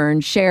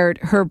Shelburne shared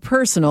her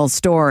personal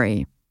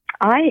story.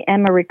 I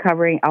am a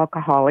recovering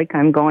alcoholic.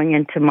 I'm going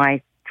into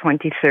my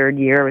 23rd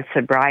year of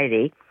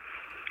sobriety.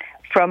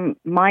 From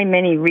my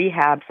many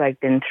rehabs I've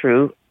been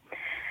through,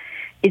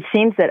 it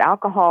seems that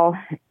alcohol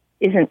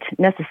isn't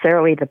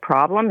necessarily the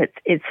problem.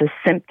 It's a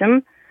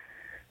symptom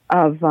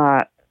of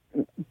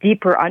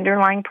deeper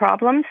underlying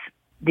problems.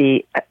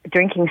 The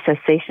drinking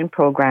cessation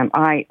program,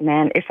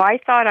 if I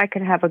thought I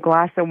could have a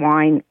glass of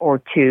wine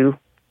or two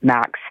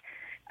max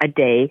a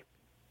day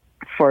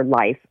for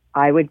life,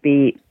 I would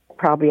be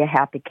probably a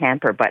happy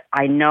camper. But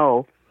I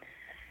know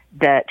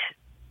that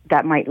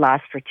might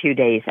last for 2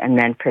 days, and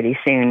then pretty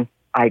soon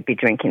I'd be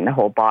drinking the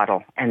whole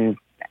bottle. And,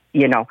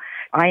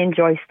 I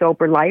enjoy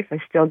sober life. I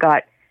still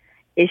got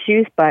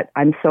issues, but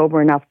I'm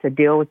sober enough to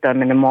deal with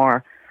them in a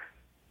more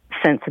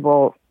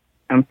sensible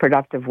and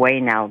productive way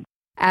now.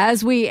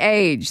 As we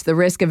age, the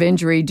risk of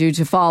injury due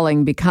to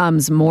falling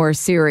becomes more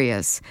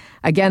serious.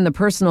 Again, the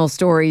personal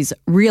stories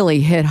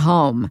really hit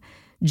home.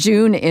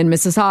 June in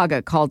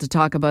Mississauga called to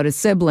talk about a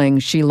sibling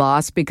she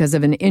lost because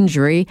of an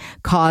injury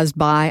caused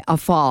by a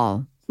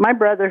fall. My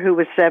brother, who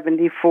was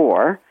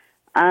 74,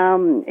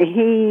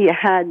 he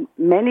had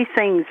many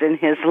things in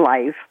his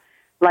life,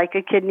 like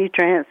a kidney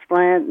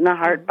transplant and a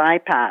heart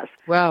bypass.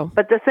 Wow.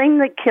 But the thing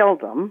that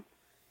killed him,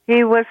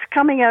 he was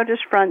coming out his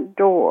front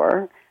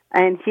door,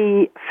 and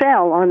he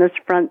fell on his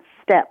front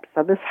steps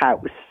of his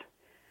house.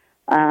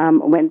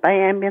 Went by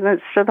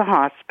ambulance to the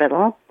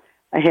hospital.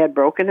 He had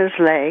broken his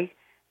leg.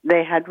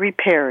 They had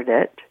repaired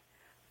it.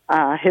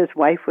 His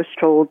wife was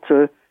told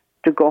to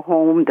go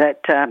home,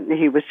 that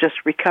he was just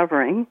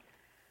recovering.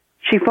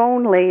 She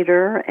phoned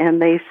later, and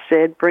they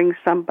said, bring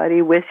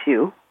somebody with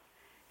you.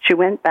 She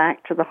went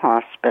back to the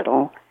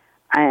hospital,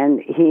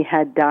 and he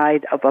had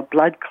died of a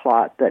blood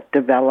clot that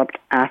developed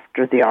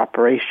after the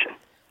operation.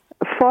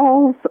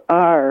 Falls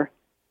are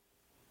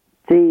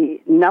the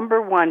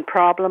number one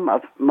problem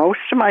of most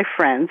of my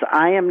friends.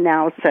 I am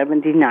now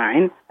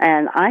 79,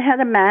 and I had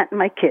a mat in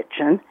my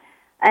kitchen,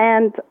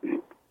 and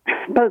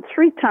about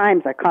 3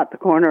 times I caught the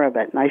corner of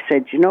it, and I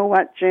said, you know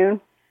what,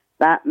 June?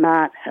 That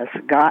mat has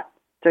got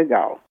to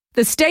go.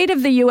 The state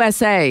of the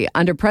USA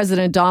under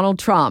President Donald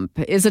Trump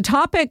is a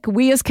topic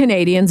we as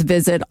Canadians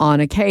visit on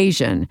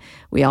occasion.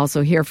 We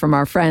also hear from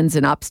our friends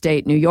in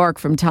upstate New York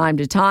from time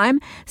to time,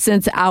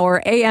 since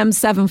our AM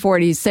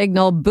 740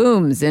 signal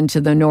booms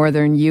into the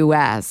northern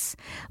U.S.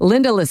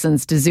 Linda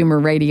listens to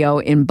Zoomer Radio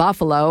in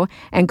Buffalo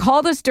and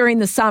called us during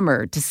the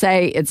summer to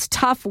say it's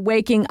tough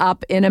waking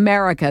up in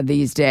America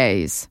these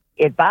days.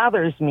 It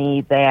bothers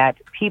me that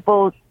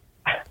people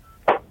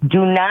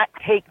do not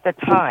take the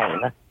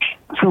time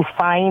to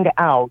find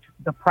out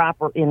the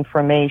proper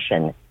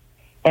information.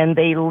 And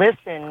they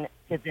listen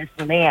to this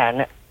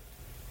man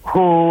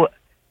who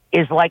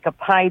is like a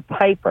Pied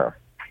Piper.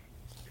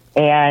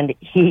 And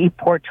he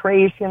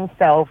portrays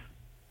himself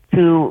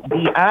to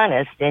be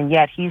honest, and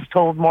yet he's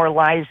told more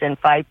lies than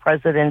 5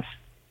 presidents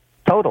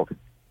totaled.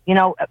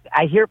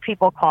 I hear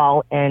people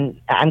call, and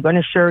I'm going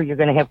to sure you're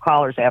going to have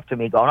callers after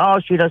me going, oh,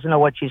 she doesn't know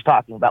what she's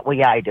talking about. Well,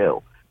 yeah, I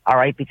do. All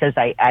right, because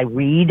I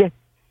read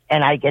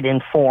and I get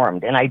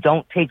informed, and I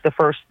don't take the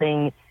first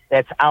thing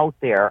that's out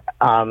there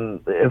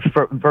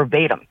for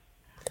verbatim.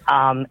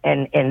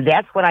 And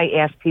that's what I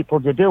ask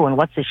people to do. And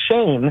what's a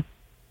shame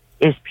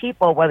is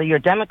people, whether you're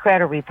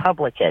Democrat or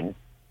Republican,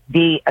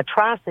 the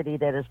atrocity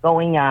that is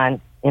going on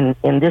in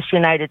this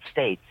United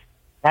States,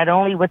 not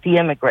only with the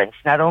immigrants,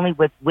 not only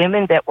with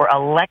women that were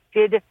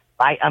elected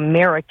by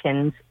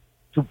Americans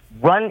to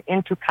run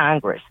into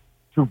Congress,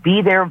 to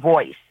be their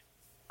voice,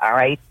 all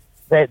right?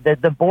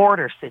 The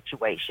border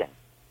situation.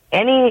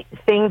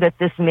 Anything that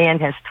this man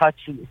has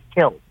touched, he is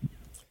killed.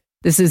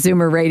 This is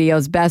Zoomer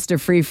Radio's Best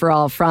of Free for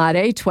All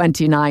Friday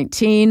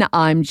 2019.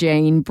 I'm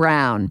Jane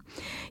Brown.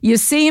 You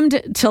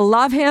seemed to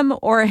love him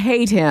or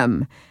hate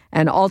him.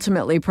 And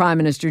ultimately, Prime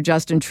Minister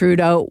Justin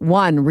Trudeau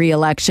won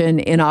re-election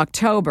in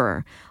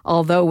October,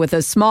 although with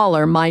a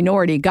smaller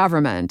minority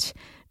government.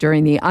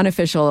 During the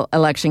unofficial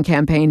election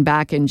campaign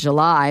back in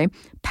July,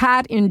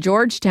 Pat in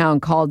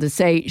Georgetown called to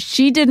say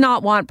she did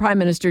not want Prime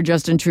Minister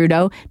Justin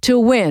Trudeau to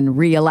win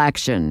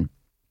re-election.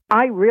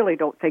 I really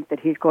don't think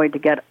that he's going to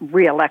get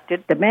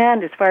reelected. The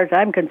man, as far as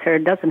I'm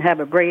concerned, doesn't have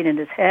a brain in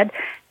his head.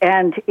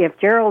 And if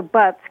Gerald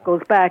Butts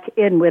goes back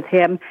in with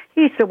him,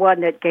 he's the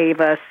one that gave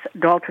us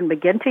Dalton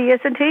McGuinty,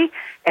 isn't he?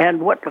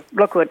 And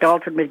look what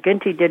Dalton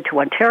McGuinty did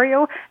to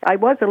Ontario. I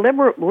was a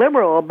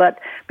liberal, but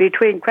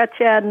between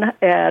Chrétien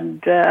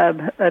and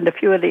a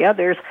few of the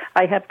others,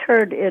 I have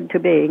turned into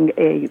being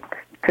a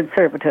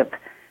conservative.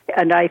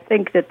 And I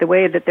think that the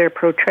way that they're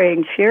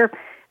portraying Scheer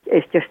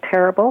is just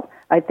terrible.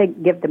 I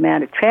think give the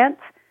man a chance.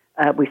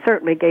 We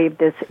certainly gave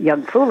this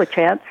young fool a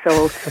chance,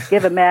 so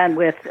give a man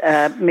with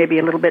maybe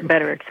a little bit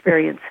better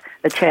experience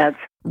a chance.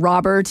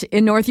 Robert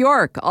in North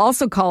York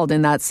also called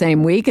in that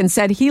same week and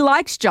said he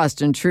likes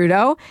Justin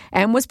Trudeau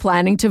and was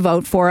planning to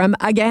vote for him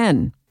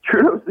again.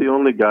 Trudeau's the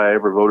only guy I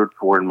ever voted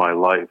for in my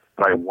life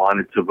that I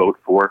wanted to vote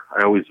for.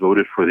 I always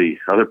voted for the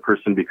other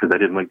person because I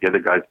didn't like the other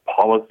guy's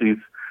policies.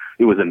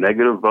 It was a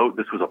negative vote.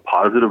 This was a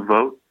positive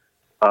vote.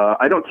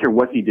 I don't care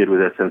what he did with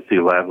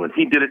SNC-Lavalin.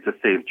 He did it to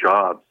save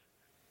jobs.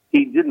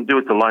 He didn't do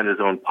it to line his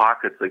own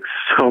pockets like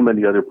so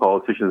many other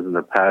politicians in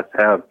the past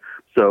have.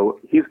 So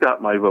he's got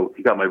my vote.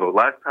 He got my vote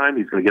last time.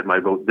 He's going to get my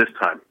vote this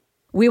time.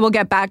 We will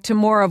get back to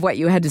more of what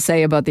you had to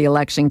say about the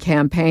election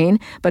campaign,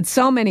 but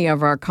so many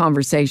of our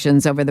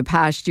conversations over the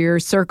past year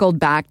circled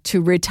back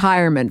to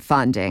retirement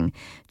funding.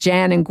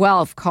 Jan in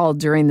Guelph called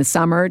during the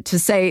summer to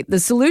say the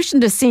solution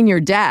to senior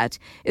debt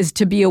is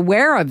to be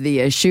aware of the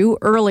issue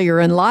earlier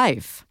in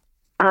life.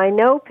 I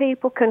know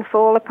people can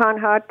fall upon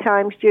hard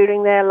times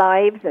during their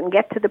lives and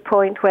get to the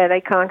point where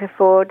they can't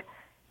afford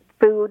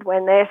food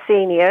when they're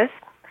seniors.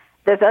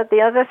 There's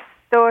the other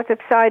sort of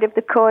side of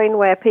the coin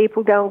where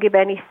people don't give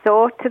any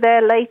thought to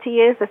their later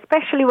years,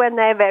 especially when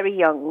they're very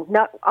young.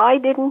 I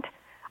didn't.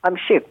 I'm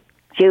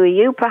sure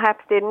you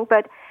perhaps didn't,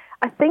 but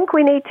I think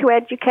we need to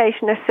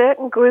educate a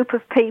certain group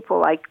of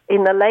people, like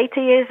in the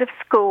later years of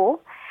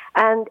school,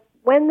 and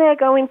when they're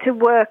going to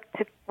work,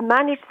 to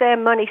manage their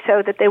money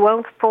so that they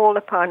won't fall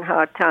upon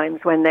hard times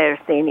when they're a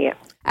senior.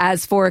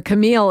 As for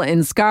Camille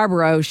in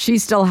Scarborough,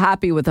 she's still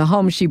happy with the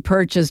home she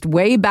purchased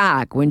way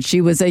back when she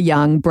was a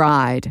young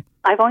bride.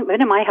 I've only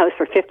been in my house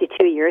for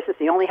 52 years. It's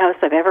the only house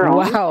I've ever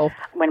owned. Wow.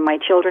 When my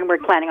children were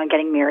planning on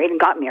getting married and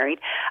got married,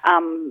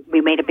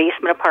 we made a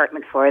basement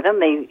apartment for them.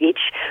 They each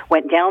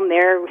went down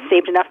there,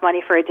 saved enough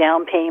money for a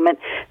down payment.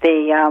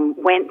 They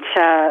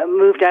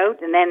moved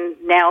out, and then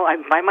now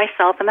I'm by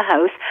myself in the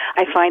house.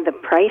 I find the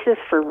prices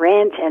for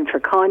rent and for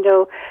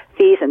condo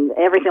fees and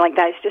everything like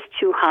that is just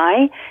too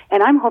high,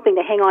 and I'm hoping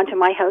to hang on to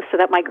my house so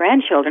that my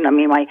grandchildren,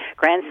 my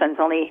grandson's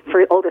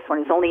oldest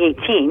one is only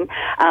 18,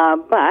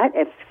 but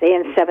if, say,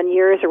 in 7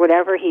 years or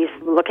whatever, he's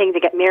looking to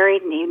get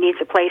married and he needs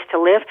a place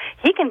to live,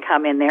 he can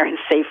come in there and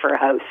save for a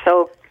house.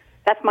 So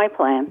that's my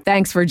plan.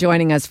 Thanks for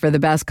joining us for the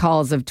best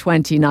calls of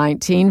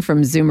 2019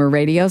 from Zoomer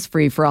Radio's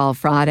Free for All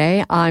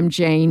Friday. I'm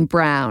Jane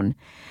Brown.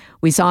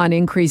 We saw an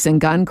increase in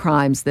gun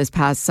crimes this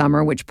past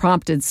summer, which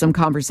prompted some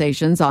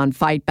conversations on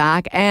Fight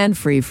Back and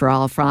Free for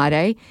All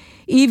Friday.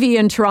 Evie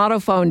in Toronto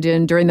phoned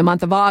in during the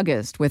month of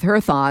August with her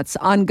thoughts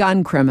on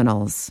gun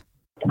criminals.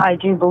 I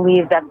do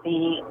believe that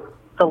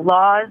the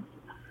laws,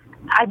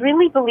 I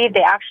really believe they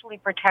actually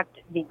protect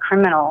the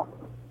criminal.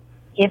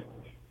 If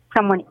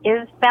someone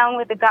is found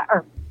with a gun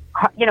or,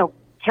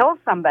 kills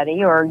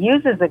somebody or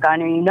uses a gun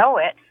and you know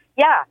it,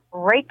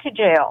 right to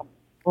jail.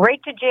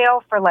 Right to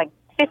jail for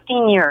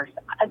 15 years.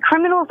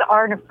 Criminals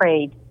aren't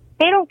afraid.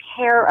 They don't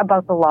care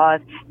about the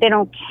laws. They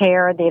don't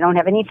care. They don't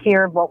have any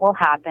fear of what will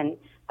happen.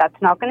 That's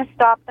not going to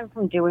stop them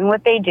from doing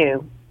what they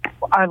do.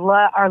 Our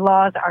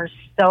laws are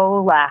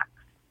so lax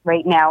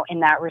right now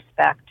in that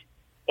respect.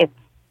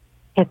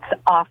 It's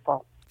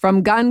awful.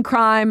 From gun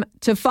crime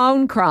to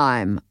phone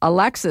crime,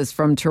 Alexis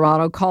from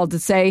Toronto called to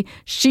say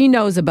she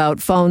knows about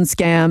phone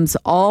scams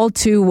all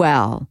too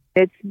well.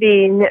 It's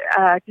been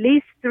at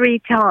least 3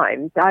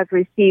 times I've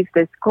received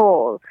this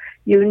call.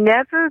 You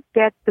never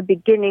get the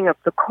beginning of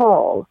the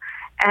call,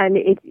 and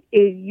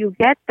you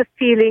get the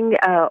feeling,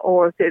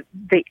 or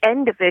the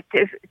end of it,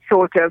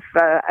 sort of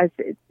as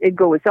it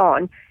goes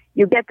on,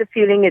 you get the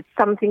feeling it's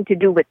something to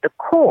do with the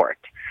court,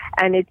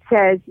 and it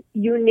says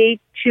you need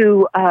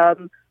to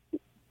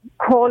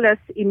call us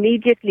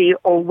immediately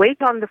or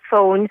wait on the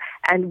phone,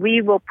 and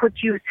we will put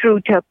you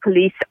through to a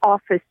police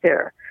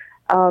officer.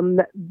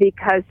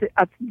 because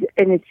of,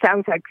 and it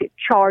sounds like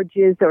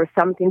charges or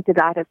something to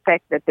that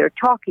effect that they're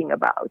talking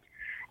about.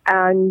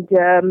 And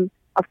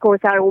of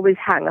course, I always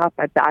hang up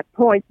at that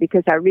point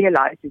because I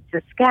realize it's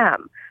a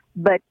scam.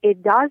 But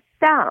it does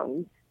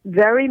sound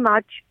very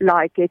much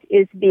like it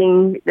is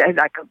being,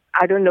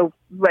 I don't know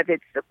whether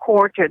it's the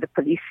court or the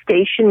police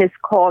station is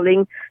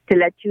calling to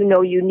let you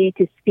know you need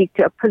to speak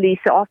to a police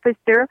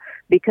officer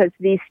because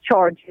these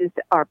charges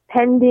are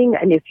pending,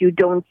 and if you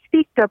don't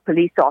speak to a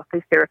police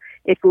officer,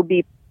 it will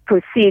be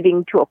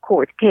proceeding to a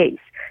court case.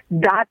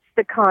 That's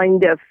the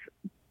kind of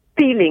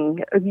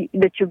feeling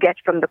that you get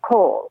from the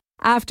call.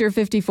 After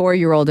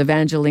 54-year-old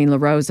Evangeline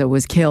LaRosa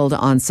was killed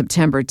on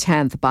September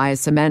 10th by a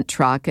cement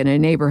truck in a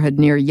neighborhood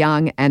near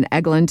Yonge and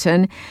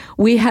Eglinton,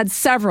 we had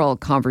several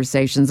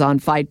conversations on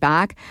Fight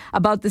Back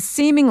about the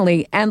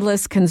seemingly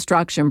endless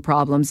construction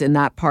problems in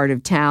that part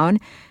of town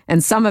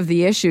and some of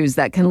the issues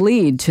that can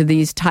lead to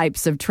these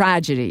types of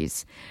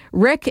tragedies.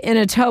 Rick in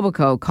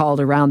Etobicoke called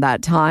around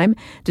that time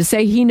to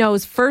say he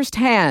knows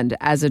firsthand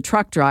as a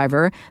truck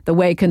driver the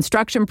way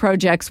construction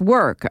projects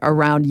work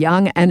around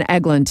Yonge and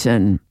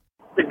Eglinton.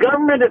 The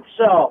government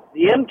itself,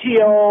 the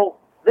MTO,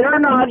 they're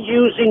not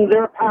using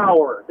their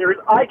power.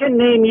 I can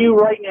name you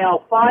right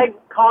now 5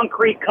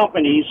 concrete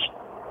companies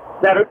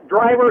that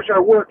drivers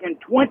are working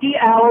 20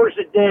 hours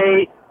a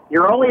day.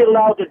 You're only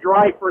allowed to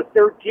drive for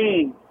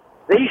 13.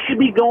 They should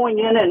be going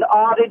in and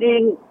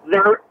auditing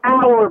their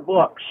hour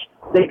books.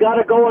 They got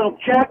to go and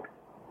check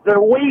their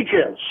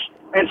wages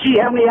and see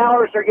how many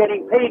hours they're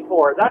getting paid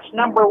for. That's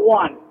number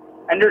one.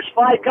 And there's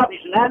 5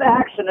 companies. And that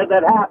accident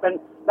that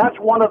happened, that's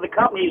one of the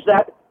companies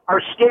that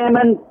are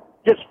scamming,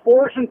 just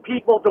forcing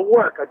people to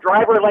work, a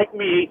driver like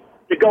me,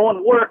 to go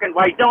and work, and if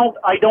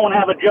I don't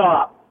have a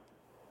job.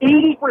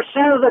 80%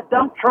 of the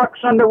dump trucks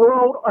on the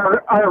road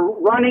are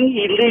running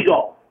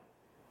illegal,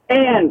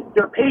 and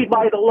they're paid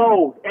by the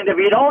load, and if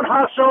you don't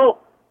hustle,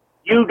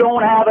 you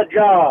don't have a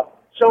job.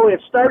 So it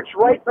starts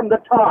right from the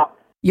top.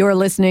 You're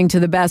listening to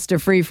the Best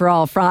of Free for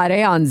All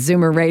Friday on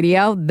Zoomer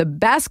Radio, the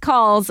best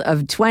calls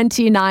of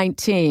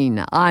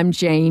 2019. I'm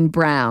Jane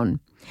Brown.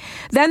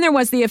 Then there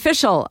was the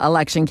official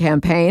election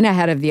campaign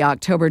ahead of the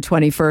October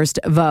 21st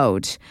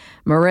vote.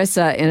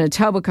 Marissa in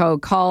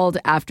Etobicoke called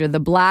after the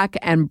black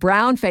and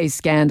brown face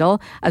scandal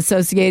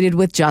associated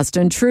with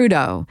Justin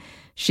Trudeau.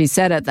 She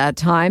said at that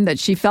time that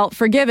she felt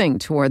forgiving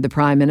toward the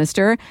Prime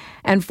Minister,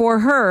 and for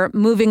her,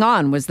 moving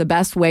on was the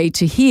best way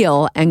to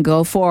heal and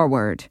go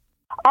forward.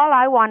 All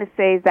I want to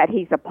say is that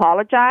he's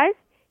apologized.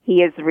 He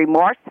is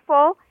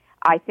remorseful.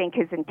 I think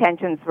his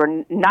intentions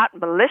were not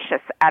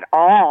malicious at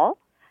all.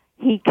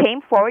 He came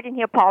forward and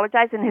he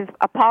apologized, and his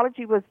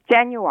apology was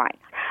genuine.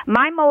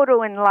 My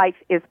motto in life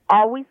is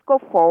always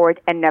go forward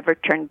and never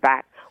turn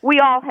back. We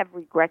all have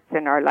regrets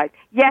in our life.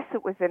 Yes,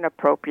 it was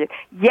inappropriate.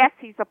 Yes,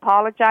 he's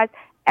apologized,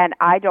 and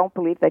I don't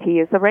believe that he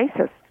is a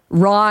racist.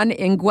 Ron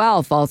in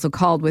Guelph also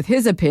called with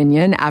his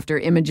opinion after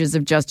images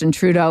of Justin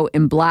Trudeau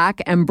in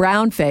black and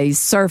brown face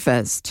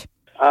surfaced.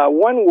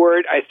 One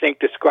word, I think,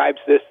 describes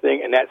this thing,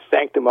 and that's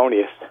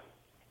sanctimonious.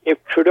 If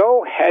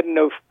Trudeau hadn't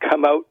have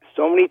come out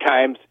so many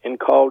times and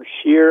called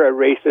Scheer a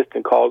racist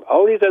and called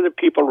all these other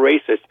people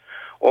racist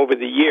over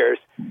the years,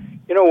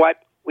 you know what?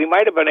 We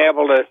might have been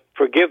able to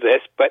forgive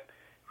this, but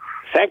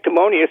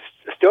sanctimonious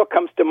still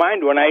comes to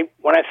mind when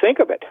I think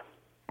of it.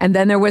 And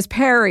then there was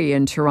Perry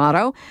in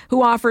Toronto,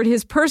 who offered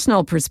his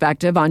personal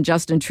perspective on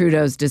Justin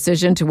Trudeau's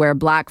decision to wear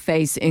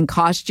blackface in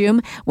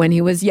costume when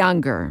he was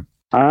younger.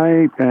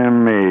 I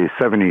am a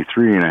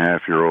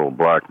 73-and-a-half-year-old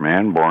black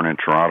man born in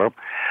Toronto.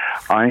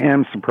 I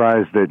am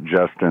surprised at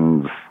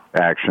Justin's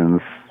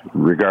actions,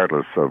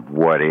 regardless of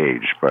what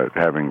age, but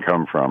having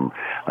come from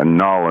a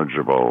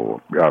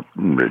knowledgeable,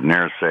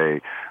 near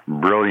say,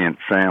 brilliant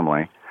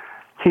family,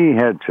 he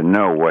had to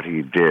know what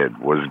he did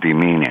was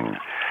demeaning.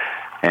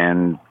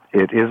 And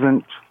it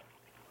isn't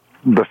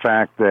the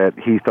fact that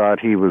he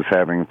thought he was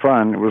having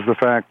fun, it was the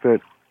fact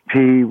that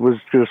he was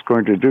just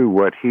going to do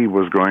what he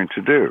was going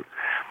to do.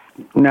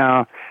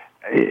 Now,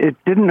 it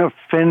didn't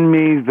offend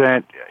me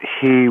that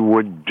he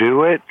would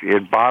do it.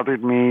 It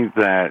bothered me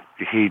that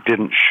he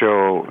didn't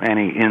show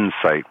any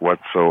insight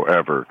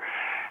whatsoever.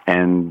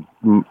 And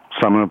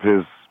some of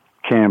his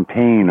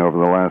campaign over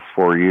the last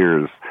 4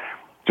 years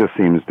just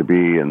seems to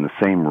be in the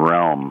same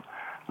realm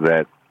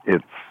that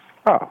it's,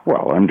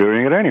 I'm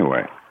doing it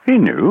anyway. He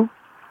knew.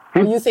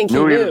 You think he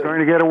knew knew? He was going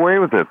to get away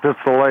with it. That's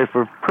the life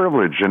of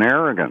privilege and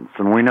arrogance.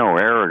 And we know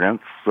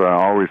arrogance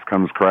always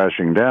comes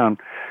crashing down.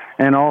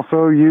 And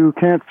also, you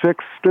can't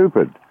fix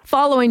stupid.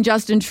 Following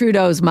Justin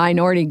Trudeau's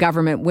minority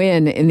government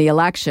win in the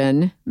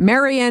election,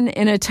 Marion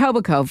in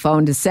Etobicoke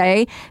phoned to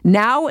say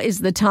now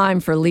is the time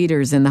for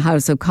leaders in the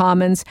House of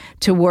Commons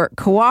to work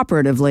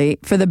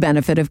cooperatively for the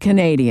benefit of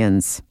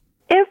Canadians.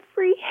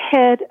 Every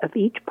head of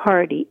each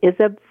party is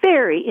a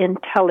very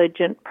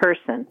intelligent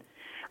person.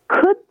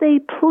 Could they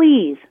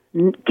please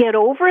get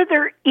over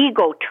their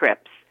ego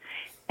trips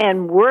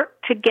and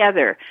work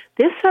together?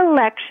 This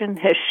election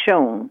has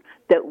shown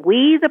that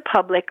we, the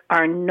public,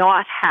 are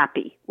not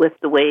happy with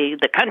the way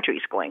the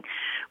country's going.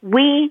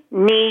 We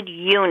need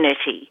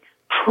unity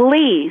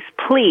please,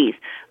 please,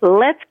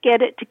 let's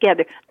get it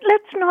together.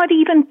 Let's not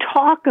even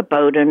talk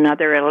about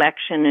another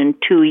election in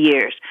 2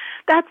 years.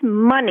 That's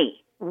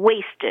money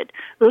wasted.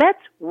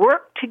 Let's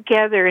work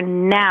together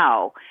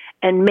now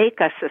and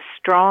make us a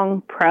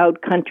strong,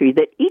 proud country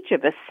that each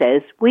of us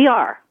says we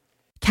are.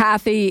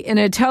 Kathy in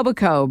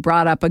Etobicoke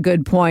brought up a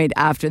good point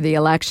after the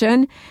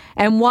election,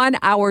 and one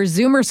our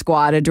Zoomer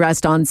squad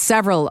addressed on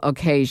several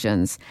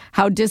occasions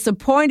how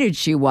disappointed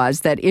she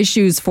was that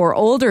issues for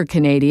older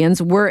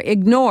Canadians were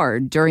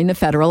ignored during the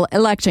federal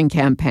election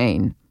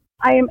campaign.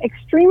 I am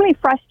extremely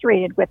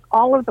frustrated with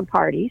all of the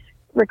parties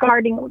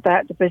regarding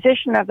the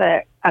position of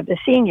the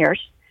seniors,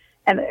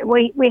 and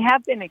we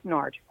have been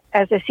ignored.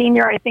 As a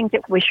senior, I think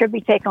that we should be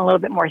taken a little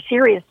bit more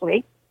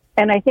seriously.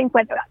 And I think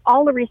what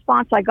all the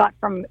response I got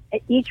from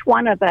each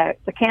one of the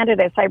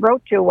candidates I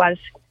wrote to was,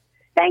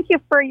 thank you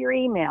for your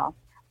email.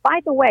 By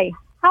the way,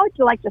 how would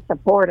you like to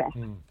support us?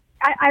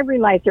 I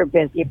realize they're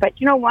busy,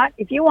 but you know what?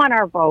 If you want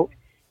our vote,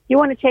 you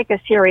want to take us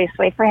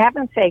seriously, for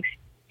heaven's sakes,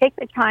 take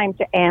the time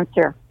to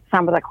answer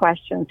some of the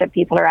questions that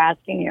people are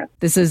asking you.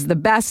 This is the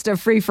best of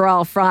Free for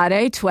All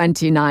Friday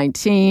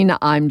 2019.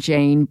 I'm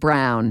Jane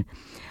Brown.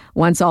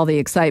 Once all the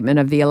excitement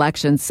of the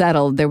election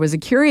settled, there was a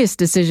curious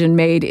decision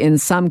made in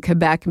some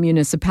Quebec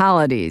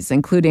municipalities,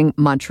 including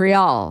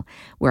Montreal,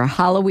 where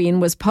Halloween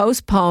was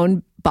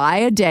postponed by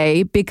a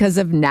day because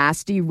of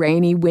nasty,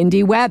 rainy,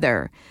 windy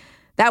weather.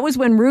 That was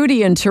when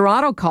Rudy in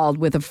Toronto called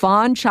with a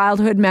fond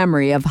childhood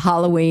memory of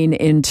Halloween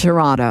in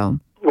Toronto.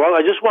 Well,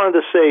 I just wanted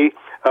to say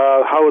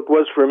how it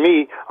was for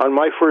me on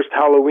my first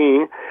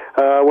Halloween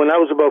when I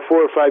was about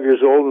 4 or 5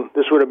 years old.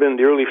 This would have been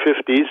the early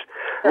 50s,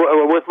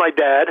 with my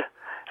dad.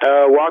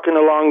 Walking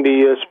along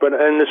the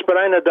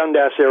Spadina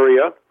Dundas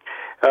area,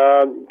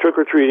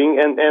 trick-or-treating,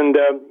 and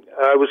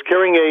I was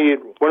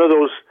carrying one of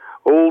those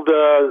old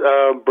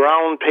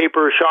brown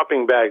paper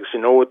shopping bags,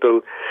 you know, with the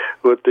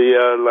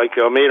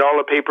made all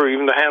the paper,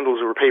 even the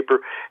handles were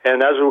paper.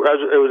 And as it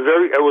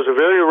was a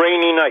very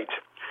rainy night,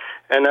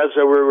 and as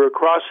we were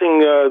crossing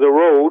the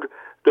road,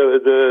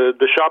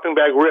 the shopping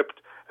bag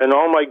ripped, and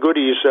all my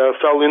goodies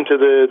fell into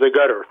the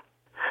gutter.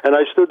 And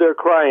I stood there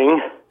crying,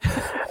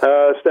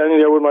 standing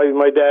there with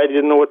my dad. He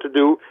didn't know what to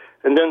do.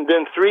 And then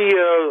three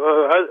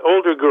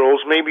older girls,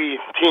 maybe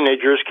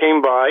teenagers,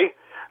 came by.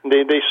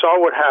 They saw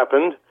what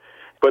happened,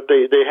 but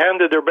they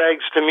handed their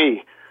bags to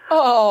me.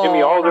 Oh, give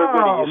me all their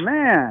goodies. Oh,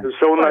 man. It was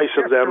so nice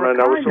of them,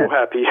 and I was so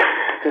happy.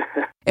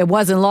 It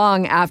wasn't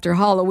long after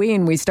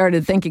Halloween we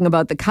started thinking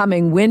about the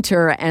coming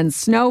winter and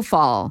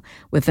snowfall.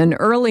 With an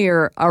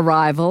earlier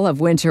arrival of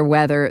winter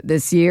weather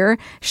this year,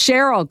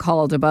 Cheryl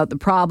called about the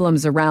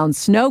problems around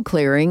snow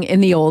clearing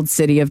in the old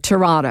city of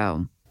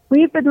Toronto.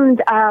 We've been,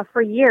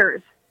 for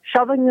years,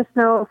 shoveling the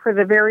snow for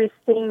the various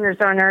seniors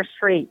on our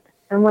street.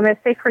 And when I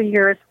say for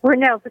years, we're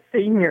now the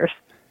seniors.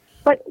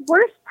 But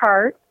worst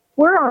part,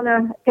 we're on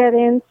a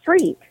dead-end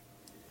street,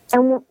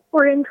 and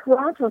we're in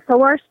Toronto,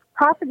 so our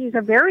properties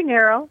are very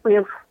narrow. We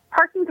have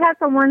parking paths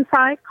on one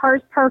side,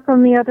 cars parked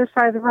on the other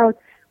side of the road.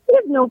 We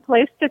have no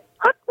place to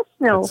put the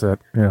snow. That's it,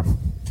 yeah.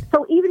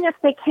 So even if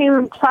they came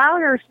and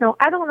plowed our snow,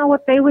 I don't know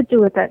what they would do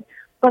with it,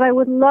 but I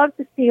would love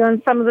to see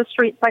on some of the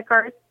streets like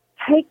ours,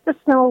 take the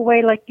snow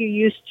away like you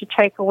used to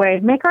take away.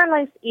 Make our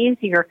lives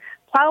easier.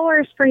 Plow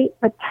our street,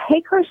 but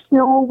take our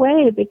snow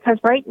away, because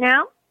right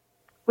now,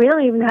 we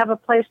don't even have a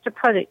place to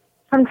put it.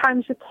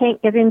 Sometimes you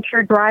can't get into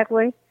your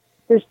driveway.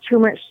 There's too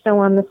much snow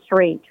on the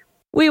street.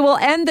 We will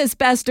end this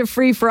Best of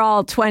Free for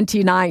All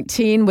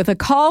 2019 with a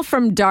call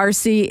from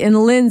Darcy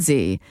in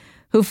Lindsay,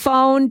 who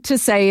phoned to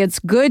say it's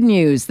good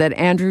news that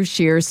Andrew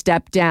Scheer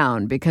stepped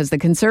down because the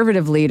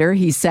Conservative leader,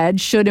 he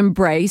said, should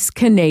embrace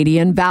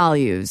Canadian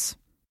values.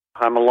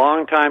 I'm a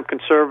longtime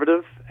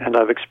Conservative, and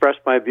I've expressed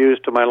my views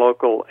to my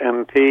local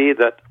MP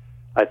that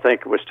I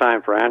think it was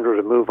time for Andrew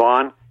to move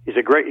on. He's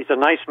a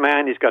nice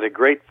man. He's got a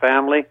great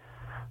family.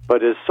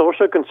 But his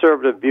social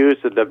conservative views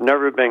that have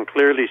never been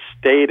clearly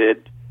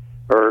stated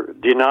or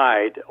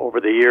denied over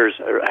the years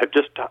have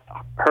just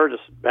hurt us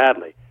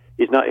badly.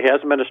 He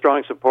hasn't been a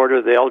strong supporter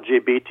of the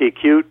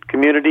LGBTQ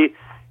community.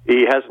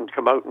 He hasn't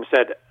come out and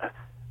said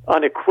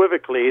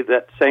unequivocally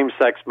that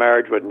same-sex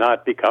marriage would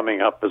not be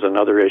coming up as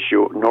another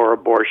issue, nor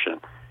abortion.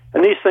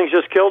 And these things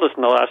just killed us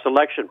in the last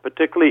election,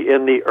 particularly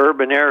in the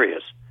urban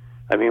areas.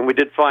 I mean, we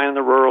did fine in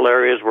the rural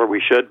areas where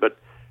we should, but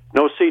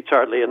no seats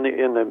hardly in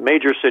the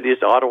major cities,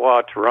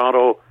 Ottawa,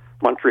 Toronto,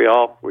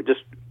 Montreal.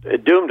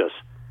 It doomed us.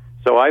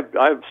 So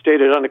I've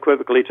stated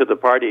unequivocally to the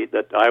party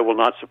that I will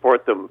not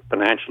support them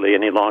financially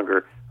any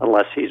longer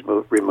unless he's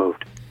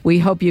removed. We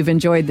hope you've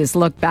enjoyed this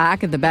look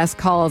back at the best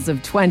calls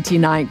of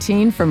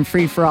 2019 from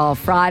Free for All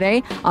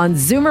Friday on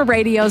Zoomer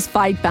Radio's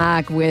Fight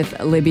Back with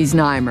Libby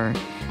Znaimer.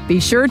 Be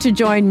sure to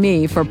join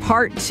me for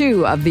part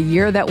 2 of The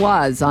Year That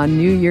Was on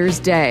New Year's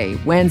Day,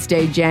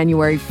 Wednesday,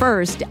 January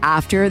 1st,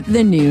 after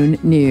the noon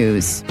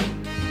news.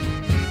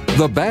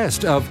 The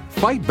Best of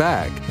Fight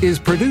Back is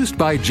produced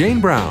by Jane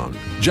Brown,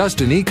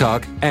 Justin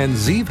Eacock, and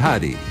Zeev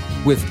Hadi,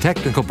 with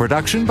technical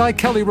production by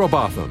Kelly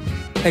Robotham.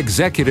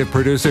 Executive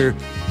producer,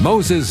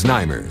 Moses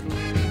Znaimer.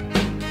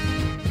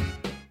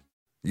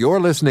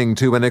 You're listening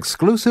to an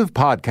exclusive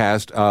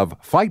podcast of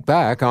Fight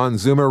Back on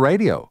Zoomer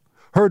Radio.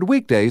 Heard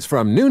weekdays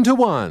from noon to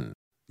 1.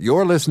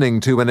 You're listening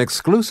to an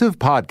exclusive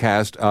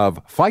podcast of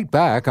Fight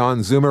Back on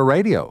Zoomer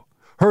Radio.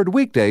 Heard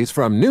weekdays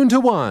from noon to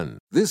 1.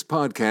 This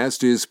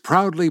podcast is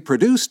proudly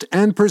produced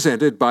and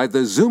presented by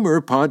the Zoomer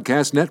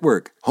Podcast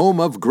Network, home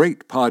of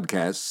great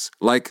podcasts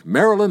like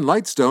Marilyn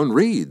Lightstone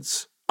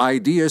Reads,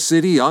 Idea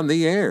City on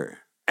the Air,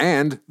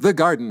 and The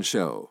Garden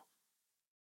Show.